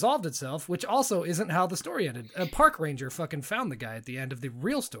thing resolved itself, which also isn't how the story ended. A park ranger fucking found the guy at the end of the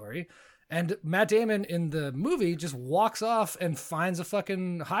real story. And Matt Damon in the movie just walks off and finds a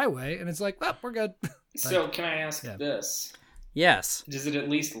fucking highway. And it's like, oh, we're good. So can I ask this? Yes. Does it at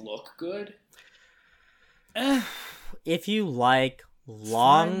least look good? If you like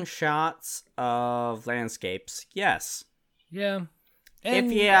long shots of landscapes, yes. Yeah.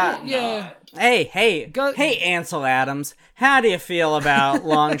 And yeah. Hey, Ansel Adams, how do you feel about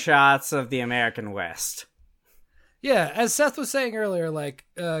long shots of the American West? Yeah, as Seth was saying earlier, like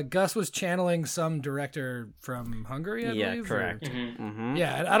Gus was channeling some director from Hungary, I Yeah, believe. correct.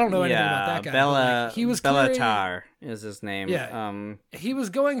 Yeah, I don't know anything about that guy. Bella, but, like, he was clearly, Bellatar is his name. Yeah. He was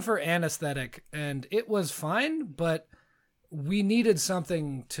going for anesthetic, and it was fine, but we needed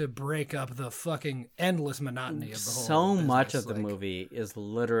something to break up the fucking endless monotony of the whole So business. much of the Like, movie is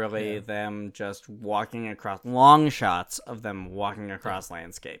literally them just walking across long shots of them walking across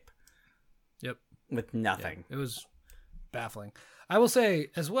landscape Yep. with nothing. It was baffling. I will say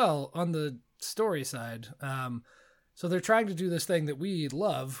as well on the story side, so they're trying to do this thing that we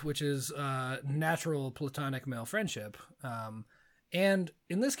love, which is natural platonic male friendship. And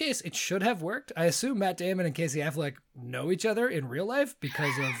in this case, it should have worked. I assume Matt Damon and Casey Affleck know each other in real life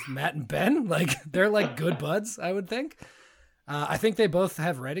because of Matt and Ben. Like, they're like good buds, I would think. I think they both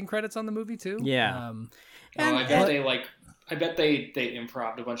have writing credits on the movie too. Yeah. I bet they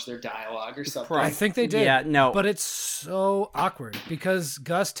improv'd a bunch of their dialogue or something. I think they did. Yeah, no. But it's so awkward because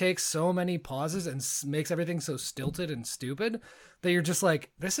Gus takes so many pauses and makes everything so stilted and stupid that you're just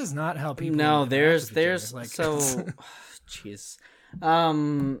like, this is not how people. No, interact with each there's other. Like, so jeez.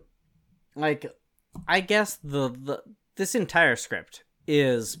 Like I guess the this entire script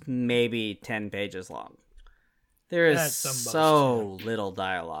is maybe 10 pages long. There is At the most, so little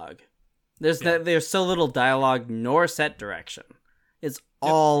dialogue. There's so little dialogue nor set direction. It's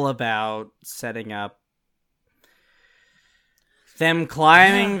all about setting up them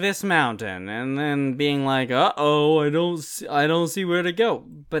climbing this mountain and then being like, "Uh-oh, I don't see where to go."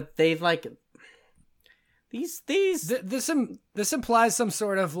 But they like these This implies some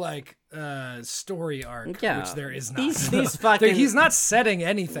sort of like story arc, Yeah. which there is not. These fucking He's not setting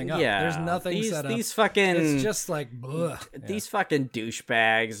anything up. Yeah, There's nothing set up. These fucking It's just like bleh. these fucking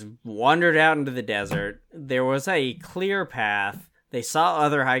douchebags wandered out into the desert. There was a clear path. They saw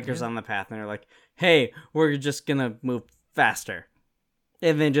other hikers on the path, and they're like, "Hey, we're just gonna move faster,"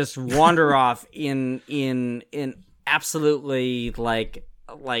 and then just wander off in absolutely like.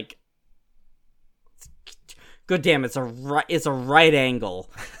 Good damn! It's a right angle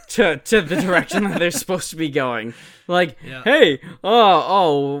to the direction that they're supposed to be going. Like, hey,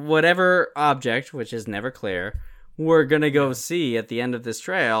 whatever object, which is never clear, we're gonna go see at the end of this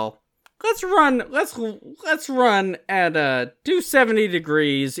trail. Let's run at 270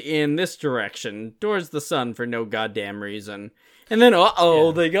 degrees in this direction towards the sun for no goddamn reason. And then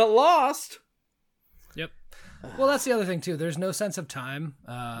they got lost. Yep. Well, that's the other thing too. There's no sense of time.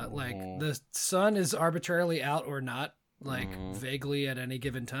 Like the sun is arbitrarily out or not, like vaguely at any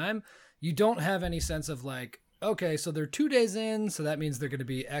given time. You don't have any sense of like, okay, so they're 2 days in, so that means they're going to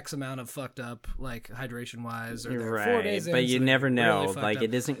be X amount of fucked up, like hydration wise, or they're 4 days in. But you so never they're know. really fucked Like up.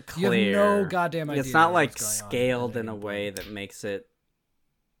 it isn't clear. You have no goddamn idea. It's not like what's going on scaled at in a any way point. that makes it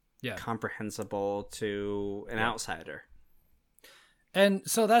Yeah. comprehensible to an outsider. And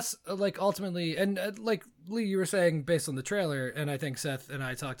so that's like ultimately, and like Lee, you were saying based on the trailer, and I think Seth and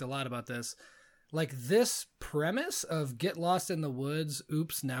I talked a lot about this, like this premise of get lost in the woods,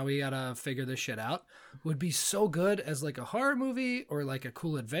 oops, now we gotta figure this shit out, would be so good as like a horror movie or like a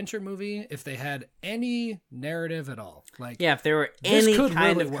cool adventure movie if they had any narrative at all. Like, Yeah, if there were this any could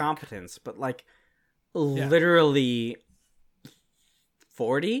kind really of work. competence, but like literally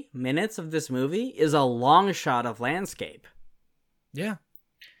 40 minutes of this movie is a long shot of landscape. yeah,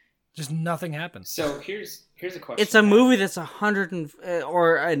 just nothing happens. So here's a question. It's a movie that's 100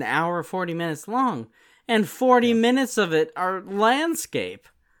 or an hour 40 minutes long, and 40 minutes of it are landscape.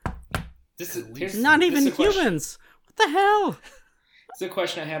 Not even humans. What the hell? It's a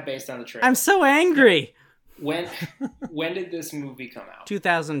question I have based on the trailer. I'm so angry. When did this movie come out?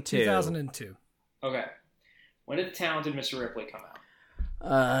 2002. 2002. Okay. When did Talented Mr. Ripley come out?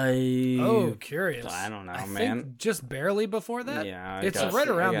 Oh, curious. I don't know, I man. think just barely before that. Yeah, I it's got- right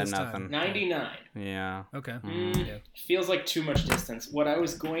I around got this nothing. time. 99. Yeah. Okay. Mm-hmm. Feels like too much distance. What I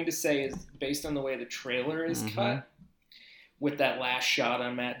was going to say is, based on the way the trailer is cut, with that last shot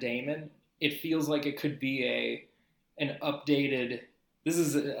on Matt Damon, it feels like it could be an updated. This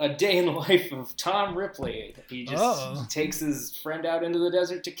is a day in the life of Tom Ripley. He just takes his friend out into the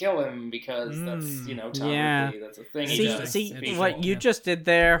desert to kill him because that's Tom Ripley. That's a thing he does. See, what you just did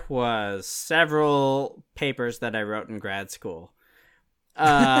there was several papers that I wrote in grad school,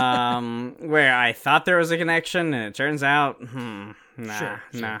 where I thought there was a connection, and it turns out, Sure.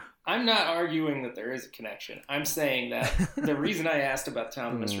 I'm not arguing that there is a connection. I'm saying that the reason I asked about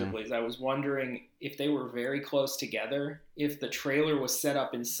Town of Mr. Ripley is I was wondering if they were very close together, if the trailer was set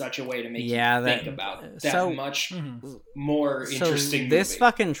up in such a way to make you think about that much more interesting this movie.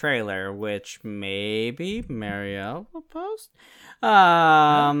 fucking trailer, which maybe Marielle will post,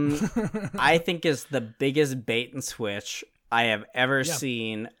 I think is the biggest bait and switch I have ever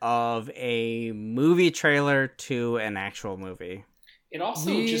seen of a movie trailer to an actual movie. It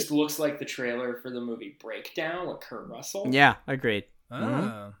also just looks like the trailer for the movie Breakdown with Kurt Russell. Yeah, agreed.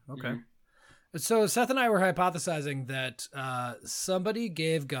 Okay. So Seth and I were hypothesizing that somebody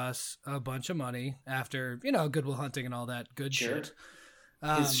gave Gus a bunch of money after, Good Will Hunting and all that good shit.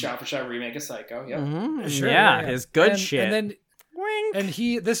 His shot-for-shot remake of Psycho. Yep. Sure, yeah, his good shit. And then,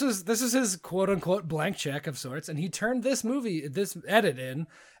 this is his quote unquote blank check of sorts, and he turned this edit in,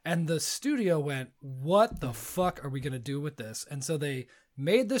 and the studio went, "What the fuck are we gonna do with this?" And so they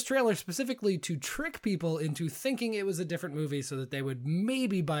made this trailer specifically to trick people into thinking it was a different movie, so that they would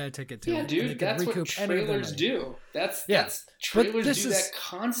maybe buy a ticket to it. Yeah, dude, that's what trailers do. Trailers do that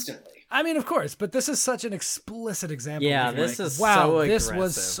constantly. I mean, of course, but this is such an explicit example. Yeah, this is wow, so this aggressive.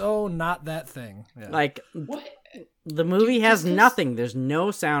 was so not that thing. Yeah. Like, what? The movie has nothing. There's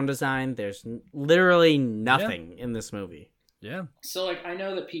no sound design. There's literally nothing in this movie. Yeah. So, like, I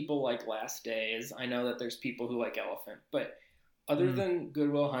know that people like Last Days. I know that there's people who like Elephant. But other than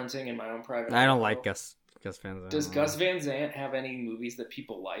Good Will Hunting and My Own Private I don't Idaho, like Gus Van Sant. Does Gus Van Sant have any movies that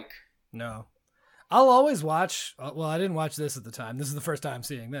people like? No. I'll always watch. Well, I didn't watch this at the time. This is the first time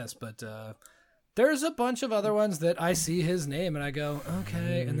seeing this, but there's a bunch of other ones that I see his name and I go,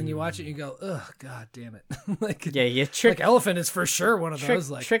 okay, and then you watch it and you go, ugh, god damn it. You tricked. Like Elephant is for sure one of those.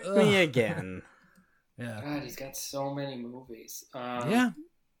 Like tricked me again. Yeah. God, he's got so many movies. Yeah.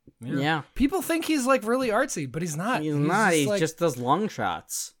 Yeah. People think he's like really artsy, but he's not. He's not. He just does long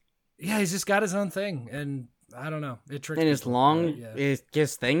shots. Yeah, he's just got his own thing, and I don't know. It tricks. And his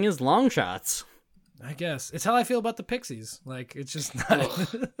his thing is long shots. I guess it's how I feel about the Pixies. Like, it's just not.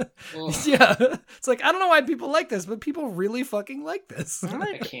 Yeah, it's like I don't know why people like this, but people really fucking like this.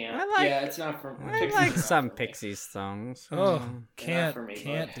 I can't. It's not for me. I like some Pixies songs. Can't for me,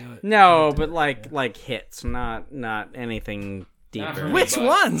 do it. No, but like hits, not anything deeper. Which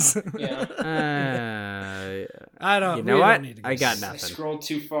ones? Yeah. I don't. You know what? Don't I got nothing. I scrolled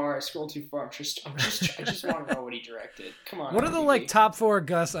too far. I just want to know what he directed. Come on. What are the like top 4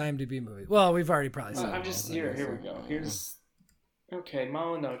 Gus IMDb movies? Well, we've already probably said. I'm just here. Here we go. Here's. Okay,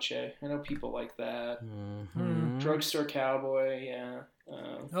 Mala Noche. I know people like that. Drugstore Cowboy. Yeah.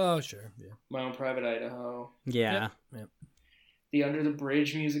 Sure. Yeah. My Own Private Idaho. Yeah. Yep. The Under the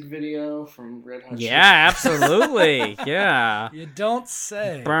Bridge music video from Red Hot. Yeah, absolutely. Yeah. You don't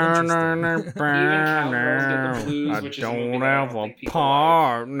say. Even Cowgirls Get the Blues, which is a movie that I don't think people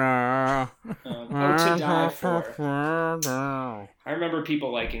like. To Die For. I remember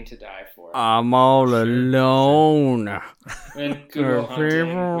people liking To Die For. I'm all alone. And Good Will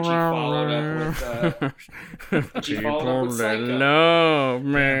Hunting, which he followed up with Psycho. Love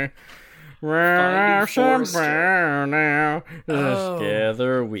me. We're now.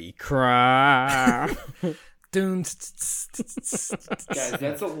 Together we cry. Guys,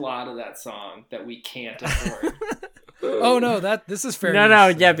 that's a lot of that song that we can't afford. Oh no, this is fair. No,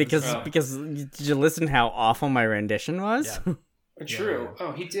 yeah, because did you listen how awful my rendition was? Yeah. True. Yeah.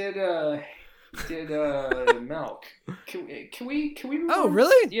 Oh, he did Milk. Can we move on? Oh,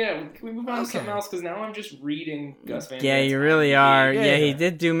 really? Yeah, can we move on to something else? Because now I'm just reading Gus Van Sant. Yeah, you really are. Yeah, he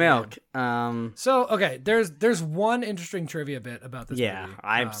did do Milk. Yeah. So, okay, there's one interesting trivia bit about this movie.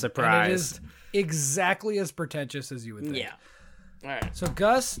 I'm surprised. And it is exactly as pretentious as you would think. Yeah. All right. So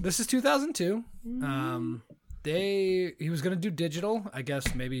Gus, this is 2002. He was going to do digital. I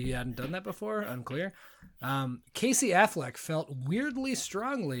guess maybe he hadn't done that before. Unclear. Casey Affleck felt weirdly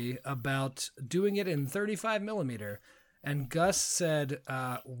strongly about doing it in 35 millimeter. And Gus said,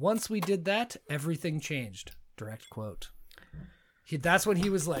 once we did that, everything changed. Direct quote. That's when he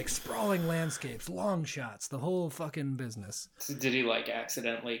was like sprawling landscapes, long shots, the whole fucking business. So did he like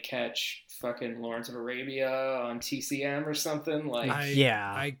accidentally catch fucking Lawrence of Arabia on TCM or something? Like,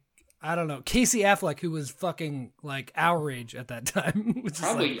 I don't know. Casey Affleck, who was fucking like our age at that time, which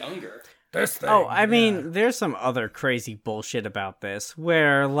probably is like, younger. This thing. Oh, I mean, there's some other crazy bullshit about this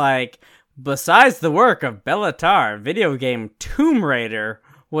where, like, besides the work of Bellatar, video game Tomb Raider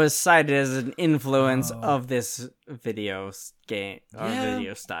was cited as an influence of this video game or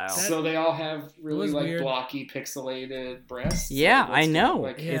video style. So they all have really like weird. blocky, pixelated breasts. Yeah, I know.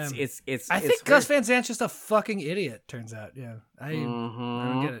 Like, it's. I think Gus Van Sant's just a fucking idiot. Turns out, yeah. I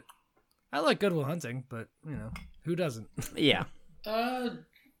don't get it. I like Good Will Hunting, but you know who doesn't? Yeah. Yeah,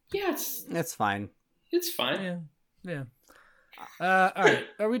 It's fine. it's fine. Yeah. All right.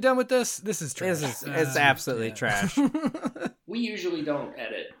 Are we done with this? This is trash. It's absolutely trash. We usually don't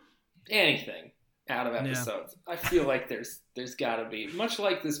edit anything out of episodes. I feel like there's got to be, much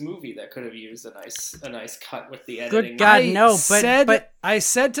like this movie that could have used a nice cut with the editing. Good God, no! But I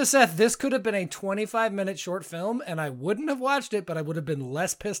said to Seth, this could have been a 25-minute short film, and I wouldn't have watched it, but I would have been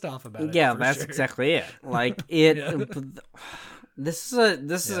less pissed off about it. yeah, for that's sure. exactly it. Like it. This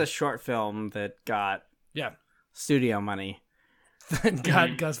is a short film that got Yeah. studio money.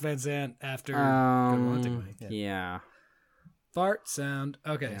 Got Gus Van Sant after Good Will Hunting money. Yeah. Yeah. Fart sound.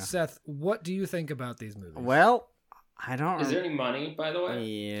 Okay, Yeah. Seth, what do you think about these movies? Well, I don't. Is there any money, by the way?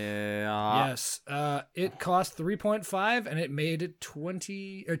 Yeah. Yes. It cost 3.5 and it made it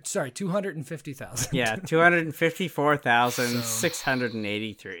 250,000. Yeah,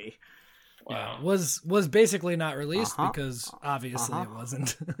 254,683. Wow. Was basically not released Uh-huh. because obviously it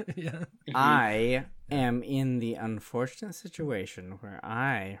wasn't. Yeah. I am in the unfortunate situation where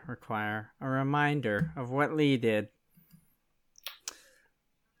I require a reminder of what Lee did.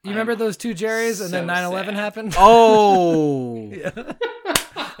 You remember those two Jerrys and then so 9/11 sad. happened? Oh,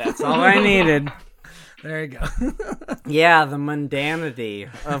 that's all I needed. There you go. Yeah, the mundanity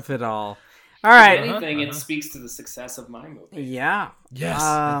of it all. All right. If anything, it speaks to the success of my movie. Yeah. Yes,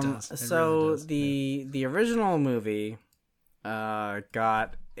 it does. It So really does. the original movie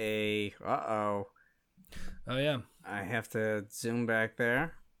got a Oh yeah. I have to zoom back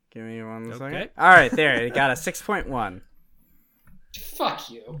there. Give me one second. Okay. All right, there. It got a 6.1. Fuck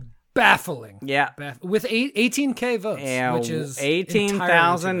you. Baffling. Yeah. With 18K votes, And which is entirely too many.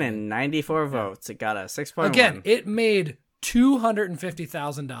 18,094 votes. It got a 6.1. Again, it made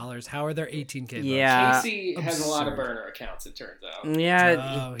 $250,000. How are there 18K votes? Yeah. Casey has a lot of burner accounts, it turns out.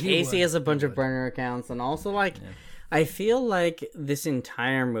 Yeah, Oh, he Casey would. has a bunch He of would. burner accounts, and also like, I feel like this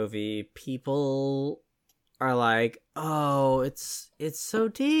entire movie, people are like, "Oh, it's so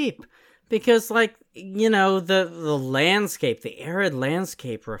deep," because like the landscape, the arid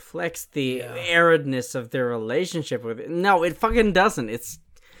landscape, reflects the aridness of their relationship with it. No, it fucking doesn't. It's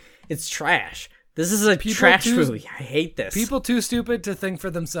trash. This is a trash movie. I hate this. People too stupid to think for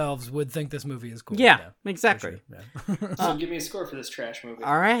themselves would think this movie is cool. Yeah, exactly. Yeah. So give me a score for this trash movie.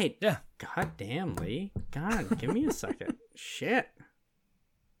 All right. Yeah. God damn, Lee. God, give me a second. Shit.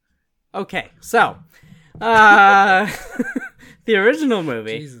 Okay, so, the original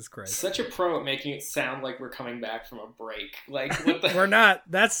movie. Jesus Christ. Such a pro at making it sound like we're coming back from a break. Like, what the... We're not.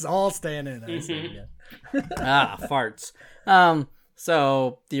 That's all staying in. I see, yeah. Farts.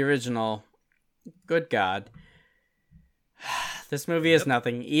 So the original. Good God. This movie is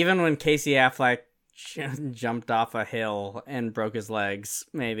nothing. Even when Casey Affleck jumped off a hill and broke his legs,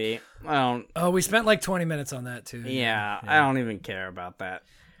 maybe. I don't. Oh, we spent like 20 minutes on that too. Yeah, I don't even care about that.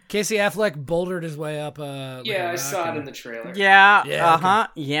 Casey Affleck bouldered his way up. Like Yeah, a I rock saw it and- in the trailer. Yeah, Yeah, uh-huh,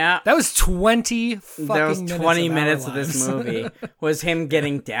 yeah. That was 20 fucking There was 20 minutes of our this lives. movie was him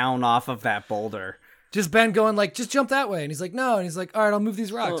getting down off of that boulder. Just Ben going like, just jump that way. And he's like, no. And he's like, all right, I'll move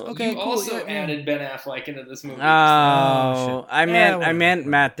these rocks. Okay, You cool. also yeah, yeah. added Ben Affleck into this movie. Oh, shit. I Yeah, meant whatever.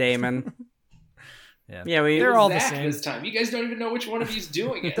 Matt Damon. Yeah. we They're all the Zach same. this time. You guys don't even know which one of you's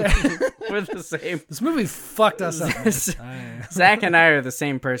doing it. we're the same. This movie fucked us up. man. Zach and I are the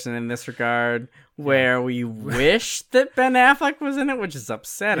same person in this regard, where we wish that Ben Affleck was in it, which is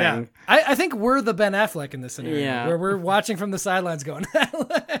upsetting. Yeah. I think we're the Ben Affleck in this scenario. Yeah. Where we're watching from the sidelines going,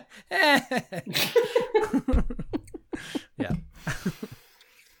 yeah.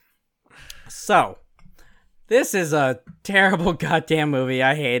 So, this is a terrible goddamn movie.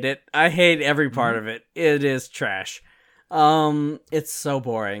 I hate it. I hate every part of it. It is trash. It's so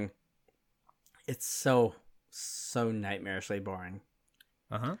boring. It's so nightmarishly boring.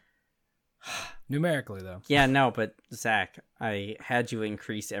 Uh-huh. Numerically, though. Yeah, no, but Zach, I had you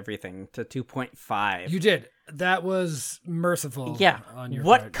increase everything to 2.5. You did. That was merciful. Yeah. On your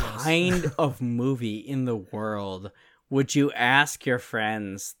What part, yes. kind of movie in the world would you ask your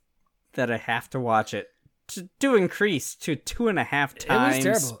friends that I have to watch it to increase to 2.5 times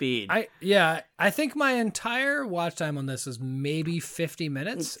terrible. speed? I think my entire watch time on this was maybe 50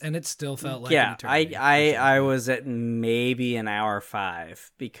 minutes, and it still felt like an yeah, eternity. I was at maybe an hour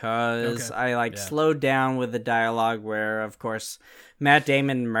 5 because Okay. I slowed down with the dialogue where, of course, Matt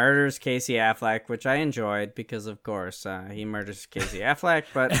Damon murders Casey Affleck, which I enjoyed because, of course, he murders Casey Affleck.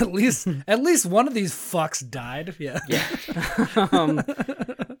 But At least one of these fucks died. Yeah.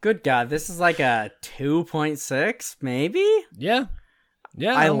 Good God, this is like a 2.6, maybe. Yeah.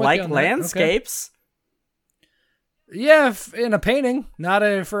 Yeah. I I'm with you like on that. Okay. landscapes. Yeah, in a painting, not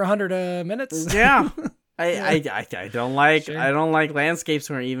for 100 minutes. Yeah. I don't like Sure. I don't like landscapes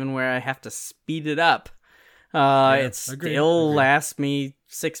where I have to speed it up. It agreed, still lasts me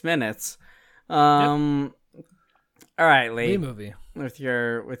 6 minutes. All right, Lee, movie. with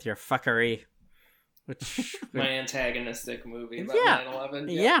your fuckery, which My antagonistic movie about Yeah.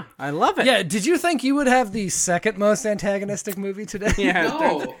 9/11. yeah, I love it. Yeah, did you think you would have the second most antagonistic movie today? Yeah,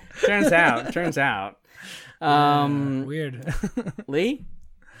 No. turns out. Weird. Lee,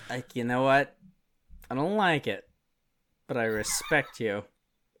 like, you know what? I don't like it, but I respect you.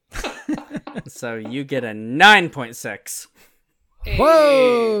 So you get a 9.6. Hey.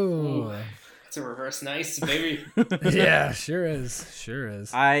 Whoa! It's a reverse nice, baby. Yeah, sure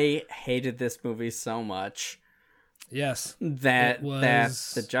is. I hated this movie so much Yes. that It was- that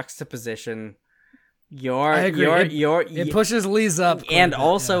the juxtaposition, I agree. It pushes Lee's up. quite a and bit,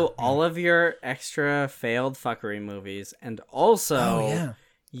 also yeah. all of your extra failed fuckery movies, and also Oh, yeah.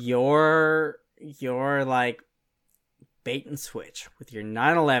 your like bait and switch with your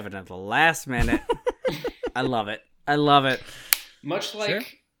 9/11 at the last minute. I love it. Much like Sure.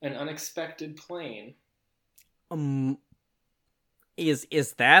 an unexpected plane.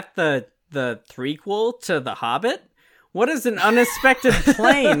 Is that the threequel to The Hobbit? What is an unexpected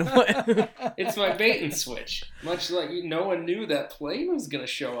plane? What? It's my bait and switch. Much like no one knew that plane was going to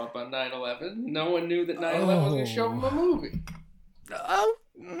show up on 9/11. No one knew that 9/11 was going to show up in a movie. Oh,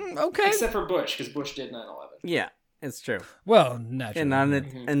 okay. Except for Bush, because Bush did 9/11. Yeah, it's true. Well,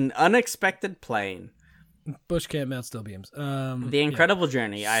 naturally. An unexpected plane. Bush can't mount steel beams. The Incredible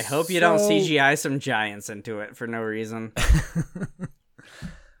Journey. I hope you don't So- CGI some giants into it for no reason.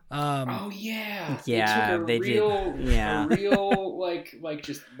 Oh yeah, Yeah, they they took did. Yeah. a real like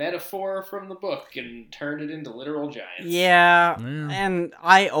just metaphor from the book and turned it into literal giants. Yeah, Yeah. and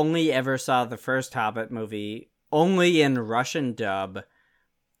I only ever saw the first Hobbit movie only in Russian dub,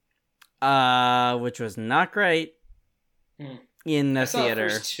 which was not great Hmm. in the I saw theater.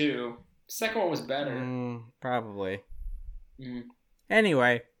 the first two. Second one was better. Probably. Mm.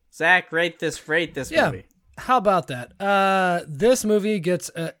 Anyway, Zach, rate this Yeah. movie. How about that? This movie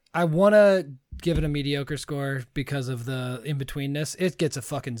gets. I want to give it a mediocre score because of the in betweenness. It gets a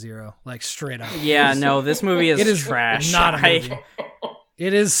fucking 0, like straight up. Yeah, no, this movie is It is trash. not a movie.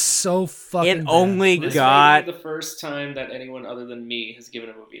 It is so fucking. It only This got. might be the first time that anyone other than me has given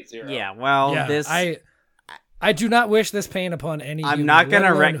a movie a 0. Yeah, well, Yeah, this. I do not wish this pain upon any. I'm human, not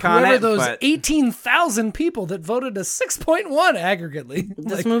gonna let alone retcon whoever it, those but- 18,000 people that voted a 6.1 aggregately.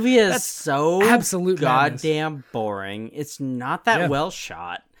 This Like, movie is that's so absolute madness. goddamn boring. It's not that Yeah. well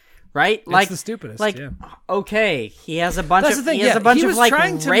shot, right? It's Like the stupidest. Like, yeah. okay, he has a bunch That's of the thing, he has yeah, a bunch he of was like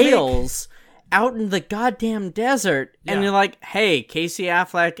trying to rails out in the goddamn desert, and Yeah. you're like, hey, Casey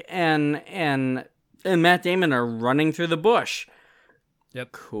Affleck and Matt Damon are running through the bush.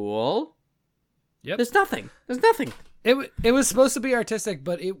 Yep. Cool. Yep. There's nothing. It was supposed to be artistic,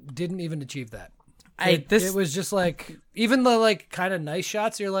 but it didn't even achieve that. It was just like even the like kind of nice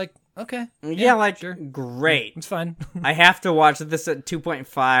shots. You're like, okay, yeah, like sure. great. It's fine. I have to watch this at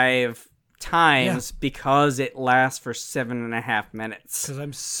 2.5 times because it lasts for 7.5 minutes. Because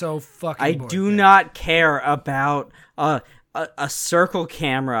I'm so fucking. I bored, do yeah. not care about a circle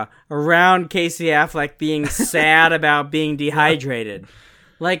camera around Casey Affleck being sad about being dehydrated.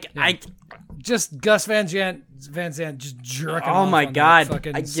 Like Just Gus Van Sant just jerking. oh off my on that god!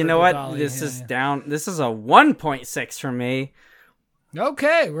 fucking You know circle what? dolly. This Yeah, is yeah. down. This is a 1.6 for me.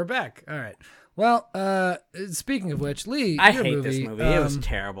 Okay, we're back. All right. Well, speaking of which, Lee, I your hate movie, this movie. It was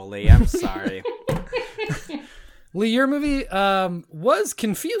terrible, Lee. I'm sorry. Lee, your movie was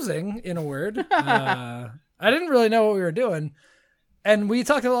confusing in a word. I didn't really know what we were doing. And we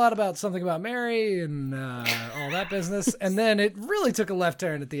talked a lot about something about Mary and all that business. And then it really took a left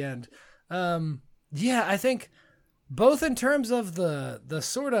turn at the end. Yeah, I think both in terms of the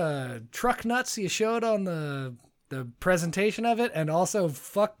sort of truck nuts you showed on the presentation of it and also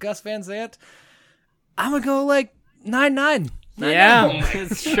fuck Gus Van Sant, I'm going to go like 9.9. Yeah,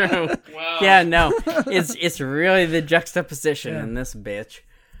 it's true. Wow. Yeah, no, it's really the juxtaposition in this bitch.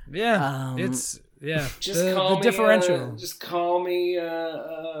 Yeah, it's Just the call me differential. just call me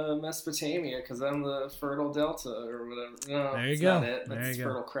Mesopotamia because I'm the Fertile Delta or whatever. No, There you it's go. not it. There That's you go.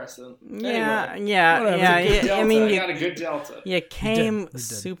 Fertile Crescent. Yeah, Anyway, yeah, Whatever. yeah. good delta. I mean, I got a good delta. you came You did.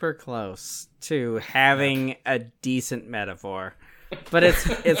 super close to having a decent metaphor, but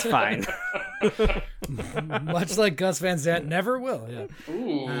it's fine. Much like Gus Van Sant never will. Yeah.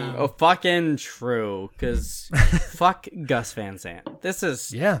 Ooh. Oh, fucking true. Because fuck Gus Van Sant. This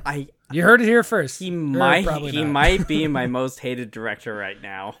is Yeah. I. You heard it here first. He Or might probably he not. might be my most hated director right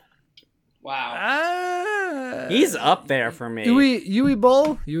now. Wow. He's up there for me. Yui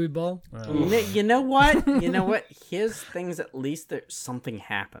Bowl? You know what? His things, at least something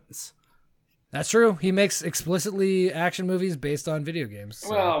happens. That's true. He makes explicitly action movies based on video games. So.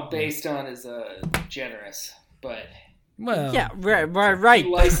 Well, based on is generous, but yeah, right. He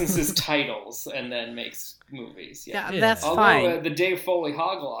licenses titles and then makes movies. Yeah, that's Although, fine. The Dave Foley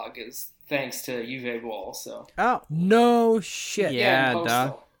Hoglog is thanks to Uwe Boll, so. Oh no shit. Yeah, and dog.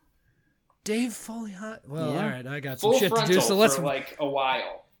 Postal. Dave Foley Well, Yeah. all right, I got some Full shit to frontal do. So let's for like a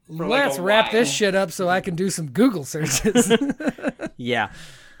while. let's wrap this shit up so I can do some Google searches. Yeah.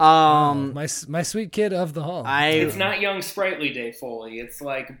 My sweet kid of the hall. It's not young sprightly Dave Foley. It's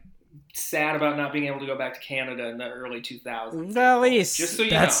like sad about not being able to go back to Canada in the early 2000s. Well, at least Just so you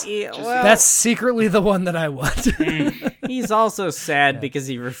That's- know. Just so you That's secretly the one that I want. he's also sad because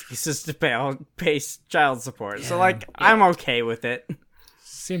he refuses to pay child support. So, like, I'm okay with it.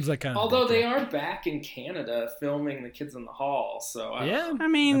 Seems like kind of. Although they are back in Canada filming The Kids in the Hall, so I don't know. I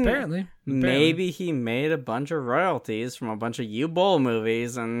mean, apparently. maybe he made a bunch of royalties from a bunch of U-Bowl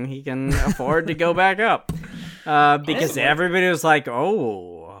movies and he can afford to go back up. Because everybody was like,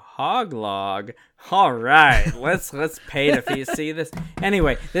 oh, Hoglog. All right, let's pay to see this.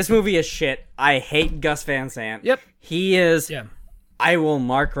 Anyway, this movie is shit. I hate Gus Van Sant. Yep. He is, Yeah. I will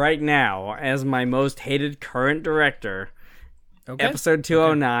mark right now as my most hated current director. Okay. Episode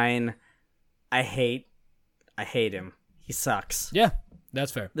 209. I hate him. He sucks. Yeah,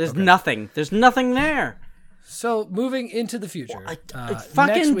 that's fair. There's nothing there. So moving into the future, next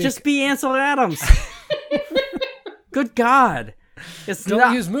Fucking week, just be Ansel Adams. Good God. It's don't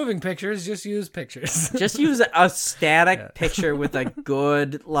not. use moving pictures. Just use pictures. Just use a static picture with a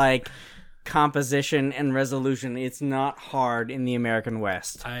good, like, composition and resolution. It's not hard in the American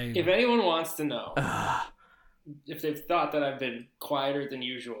West. If anyone wants to know if they've thought that I've been quieter than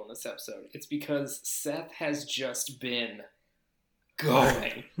usual in this episode, it's because Seth has just been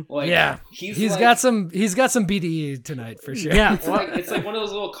going. Like, yeah, he's like, got some BDE tonight for sure. Yeah, it's like one of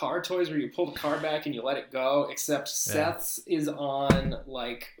those little car toys where you pull the car back and you let it go, except Seth's is on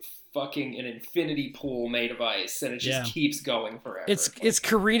like fucking an infinity pool made of ice, and it just keeps going forever. It's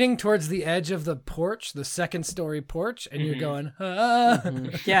careening towards the edge of the porch, the second story porch, and you're going, ah.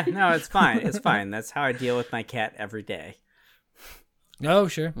 Yeah, no, it's fine. It's fine. That's how I deal with my cat every day. Oh,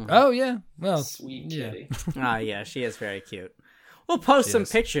 sure. Oh, yeah. Well, Sweet kitty. Ah, yeah, she is very cute. We'll post some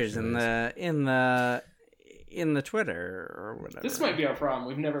pictures in the Twitter or whatever. This might be our problem.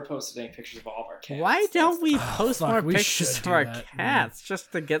 We've never posted any pictures of all of our cats. Why don't we post more we pictures should of our do that, cats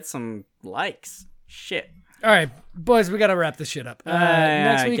just to get some likes? Shit. all right, boys, we got to wrap this shit up.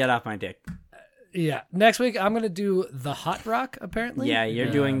 Next week, Get off my dick. yeah, next week I'm going to do The Hot Rock, apparently. Yeah,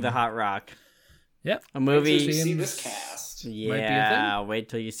 you're doing the Hot Rock. Yep. A Wait till movie. you see Seems- this cast. Yeah, wait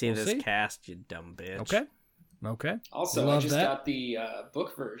till you see We'll this see. cast, you dumb bitch. Okay. Also, Love I just that. got the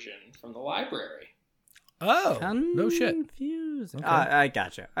book version from the library. Oh, no shit. Confused. Okay. I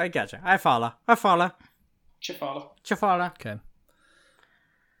gotcha. I follow. Chifala. Okay.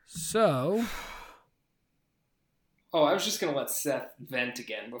 So, Oh, I was just gonna let Seth vent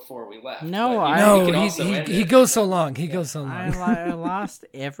again before we left. No, but I- we no, can also end he it. goes so long. He goes so long. I lost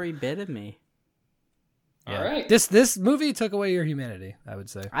every bit of me. All right. This movie took away your humanity, I would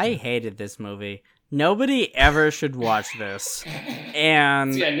say. I hated this movie. Nobody ever should watch this.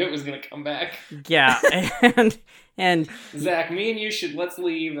 And See, I knew it was gonna come back. yeah, and Zach, me and you let's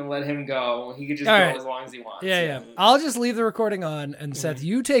leave and let him go. He could just All go right. as long as he wants. Yeah. I'll just leave the recording on, and Seth,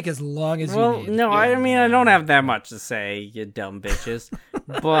 you take as long as well, you need. no, I mean I don't have that much to say, you dumb bitches.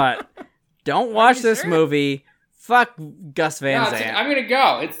 But don't watch you this sure? movie. Fuck Gus Van No, Sant. I'm gonna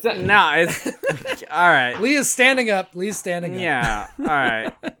go. It's done. No, it's all right. Lee is standing up. Yeah, all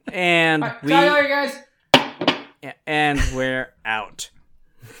right. And All right, bye, guys. and we're out.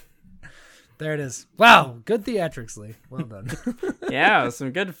 There it is. Wow, good theatrics, Lee. Well done. Yeah,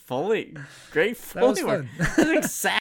 some good great That was Foley work. fun. That's exactly